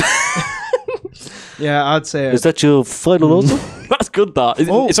 Yeah, I'd say. Is that your final answer? That's good, that.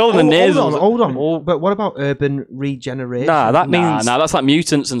 It's all in the nasals. Hold on. But what about urban regeneration? Nah, that Nah, means. that's like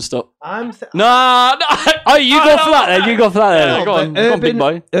mutants and stuff. I'm. Nah, Oh, you go for that then. You go for that then. Yeah, go on, but go on, big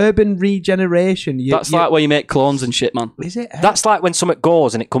boy. Urban regeneration. That's like where you make clones and shit, man. Is it? That's like when something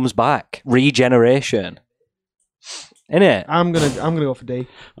goes and it comes back. Regeneration. Innit? I'm gonna go for D.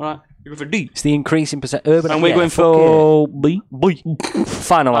 All right, you go for D. It's the increasing percent. Urban. And we're yeah, going fuck for B. it.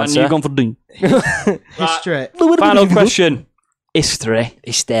 Final And answer. you're going for D. History. Final question. History.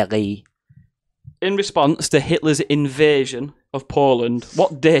 Hysteria. In response to Hitler's invasion of Poland,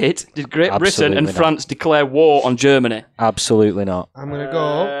 what date did Great Britain Absolutely and not. France declare war on Germany? Absolutely not. I'm gonna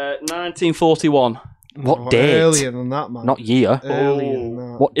go 1941. What oh, date? earlier than that, man. Not year. Earlier than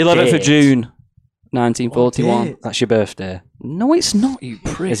that. What 11th of date? June. 1941. date? That's your birthday. No, it's not, you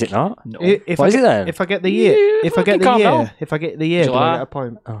prick. Is it not? No. If What I is get, it then? If I get the year, if I get the calm year, down. if I get the year, do July. I get a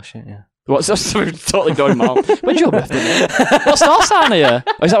point? Oh shit, yeah. What's that's totally going mal. When's your birthday, mate? What star sign are you?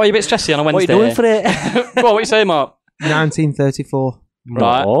 Oh, is that why you're a bit stressy on a What are you Wednesday? doing for it? Go on, what are you saying, Mark? 1934.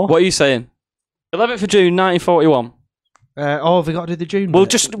 Right. No. What are you saying? 11th of June, 1941. Have we got to do the June? We'll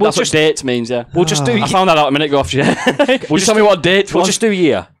bit? just That's what date means, yeah. we'll just do I found that out a minute ago after you. Just tell me what date we'll was. just do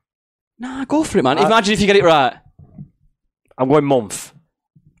year. Nah, go for it, man. Imagine if you get it right. I'm going month.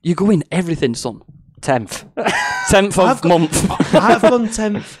 You go in everything, son. 10th. 10th of month. I've gone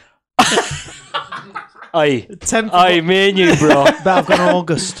 10th. Aye. 10th. Aye, me and you, bro. But I've gone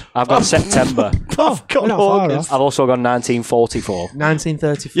August. I've got September. Oh, we're not far off. I've also got 1944.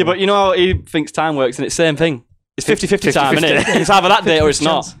 1934. Yeah, but you know how he thinks time works, and it's the same thing. It's 50-50 time, 50-50. isn't it? It's either that date or it's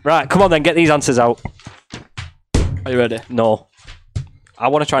not. Right, come on then, get these answers out. Are you ready? No. I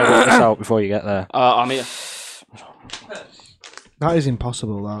want to try and work this out before you get there. I'm here. that is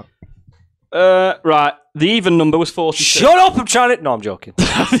impossible. That. Right. The even number was 42. Shut up, I'm trying to... No, I'm joking.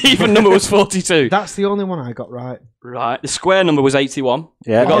 The even number was 42. That's the only one I got right. Right. The square number was 81.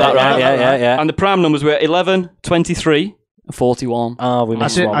 Yeah, got that right. Yeah. And the prime numbers were 11, 23, and 41. Oh, we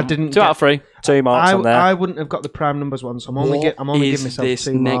missed one. I didn't. 2 out of 3. 2 marks on there. I wouldn't have got the prime numbers one, so I'm only giving myself this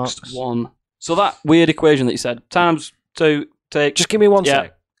 2 next marks. one? So that weird equation that you said, times 2, take... Just give me one Yeah.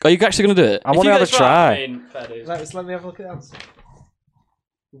 sec. Are you actually going to do it? I wanna have a try. Let me have a look at the answer.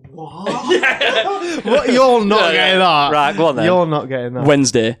 What? What? You're not getting that. Right, go on then. You're not getting that.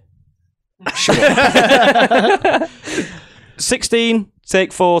 Wednesday. 16,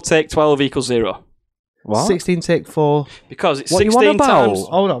 take 4, take 12 equals 0. What? 16 take 4. Because it's What you 16 on about? times...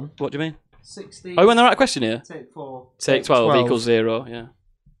 Hold on. What do you mean? 16 Are we on the right question here? take 4. Take 12 equals 0, yeah.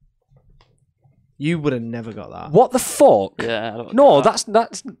 You would have never got that. What the fuck? Yeah. I don't No, get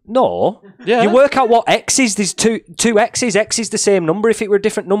that's no. Yeah. You work out what x is. There's two x's. X is the same number. If it were a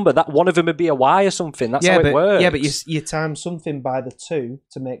different number, that one of them would be a y or something. That's how it works. Yeah, but you times something by the 2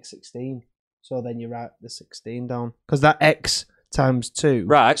 to make 16. So then you write the 16 down. Because that x times 2.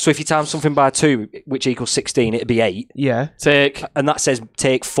 Right. So if you times something by 2, which equals 16, it'd be 8, Yeah. Take and that says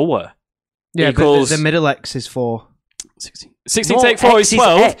take 4. Yeah, Equals- but the middle x is 4. 16. 16 No, take 4 X is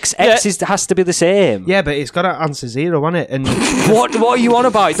 12. X. X is, has to be the same. Yeah, but it's got to answer 0, hasn't it? And What are you on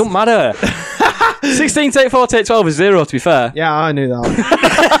about? It don't matter. 16 take 4 take 12 is 0, to be fair. yeah, I knew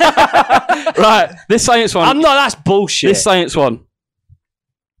that. Right, this science one. I'm not. That's bullshit. This science one.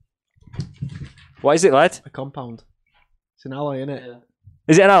 What is it, lad? A compound. It's an alloy, isn't it?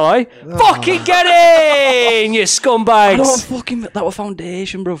 Is it an alloy? Fucking get in, you I scumbags! don't fucking... That was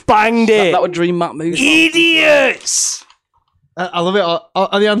foundation, bro. Banged it. That would dream map move. Idiots! I love it.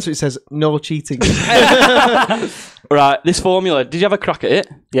 On the answer, it says no cheating. Right, this formula. Did you have a crack at it?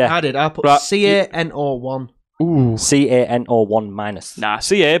 Yeah. I did. I put Right. CaNO1. Ooh. CaNO1 minus. Nah,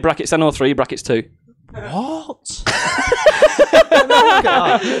 CA, brackets NO3, brackets 2. What? Let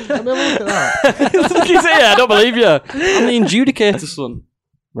me look at that. Look, he's here, I don't believe you. I'm the adjudicator, son.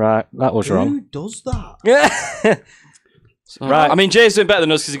 Right, that was Who wrong. does that? Yeah. So, Right. I mean, Jay's doing better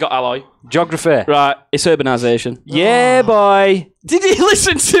than us because he got alloy. Geography. Right, it's urbanisation. Yeah, boy. Did he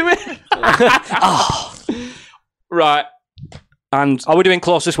listen to it? Right. And, Are we doing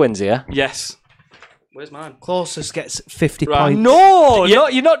closest wins here? yes. Where's mine? Closest gets 50 Right. points. No, Yeah. no,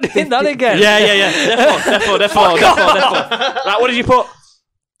 you're not doing that again. Yeah. Defo. Right, what did you put?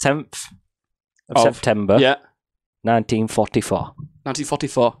 10th of Of- September, Yeah. 1944.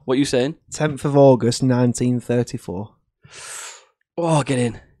 1944. What are you saying? 10th of August, 1934. Oh, get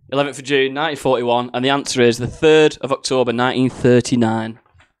in. 11th of June, 1941. And the answer is the 3rd of October, 1939.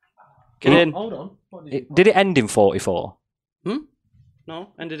 Get in. Hold on. What did Did it end in 44? No,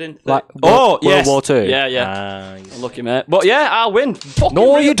 ended in... Like, oh, World yes. War Two? Yeah. Nice. Lucky, mate. But yeah, I'll win. Fucking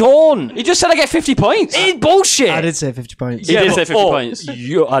No, real- you don't. He just said I get 50 points. It's bullshit. I did say 50 points. He did but- say 50 points. I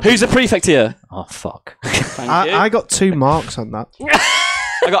Who's the prefect here? Oh, fuck. Thank you. I got 2 marks on that.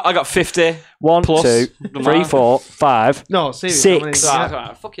 I got 50. 1, Plus 2, the 3, mark. 4, 5. No, seriously. Six.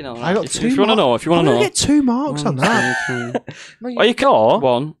 Right, fucking hell. I got if 2 you want to know, if you want to I know. get 2 marks on that. Oh, you got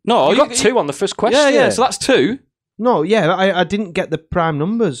one. No, You got 2 on the first question. Yeah, so that's 2. No, yeah, I didn't get the prime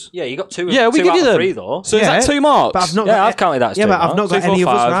numbers. Yeah, you got 2. Yeah, we two give out you of them. 3 though. So is Yeah, that 2 marks? But I've not Yeah, got I've counted that as 2 Yeah, but I've marks. not got 2, 4, any of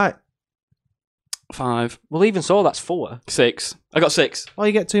us 5. right. 5. Well, even so, that's 4. 6. I got 6. Oh,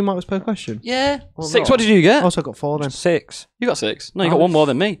 you get 2 marks per question. Yeah. Well, 6. no. What did you get? Also got 4 then. 6. You got 6. No, you got one more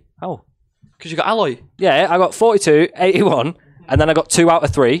than me. Oh. Because you got alloy. Yeah, I got 42, 81, and then I got 2 out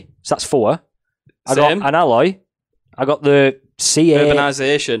of 3, so that's 4. I Same. got an alloy. I got the CA.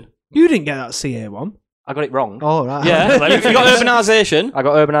 Urbanisation. You didn't get that CA one. I got it wrong. Oh, right. Yeah, you got urbanisation. I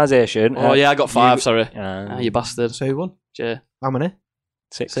got urbanisation. Oh yeah, I got 5. Sorry, Uh, you bastard. So who won? Jay, How many?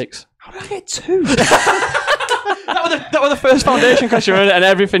 6. How did I get 2? That was the first foundation question, wasn't it? And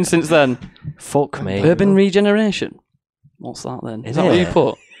everything since then. Fuck me. Urban regeneration. What's that then? Is that what you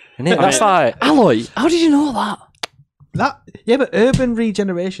put? That's like Alloy. How did you know that? Yeah, but urban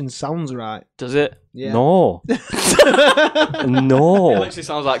regeneration sounds right. Does it? Yeah. no, It no. actually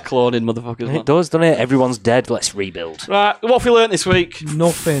sounds like cloning motherfuckers. Man. It does, doesn't it? Everyone's dead. Let's rebuild. Right, what have we learnt this week?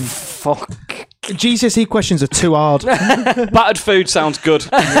 Nothing. Fuck. GCSE questions are too hard. Battered food sounds good.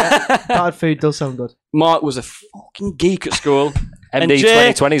 Bad food does sound good. Mark was a fucking geek at school. MD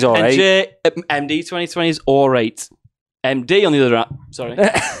 2020's all and right. Jay, MD 2020's alright. MD on the other hand, sorry.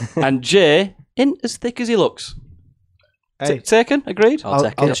 And Jay, in as thick as he looks. Hey, Taken? Agreed? I'll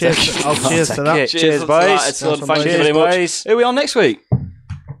take it. cheers. I'll cheers to that. Cheers, to boys. that. Excellent. Nice one, Thank you boys. very much. Cheers, boys. Who are we on next week?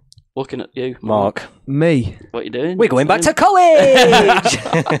 Looking at you, Mark. Me. What are you doing? We're going back to college.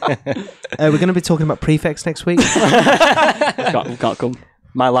 We're going to be talking about prefects next week. Can't come.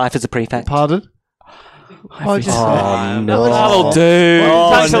 My life as a prefect. Pardon? Oh, no. That'll do.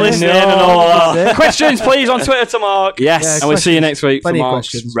 Thanks for listening and all that. Questions, please, on Twitter to Mark. Yes. Yeah, And we'll see you next week for Plenty of Mark's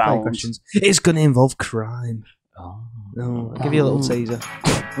questions. Plenty of round. questions. It's going to involve crime. No, I'll give you a little teaser.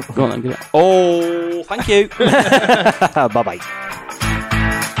 Go on then, give it. Oh, thank you. Bye-bye.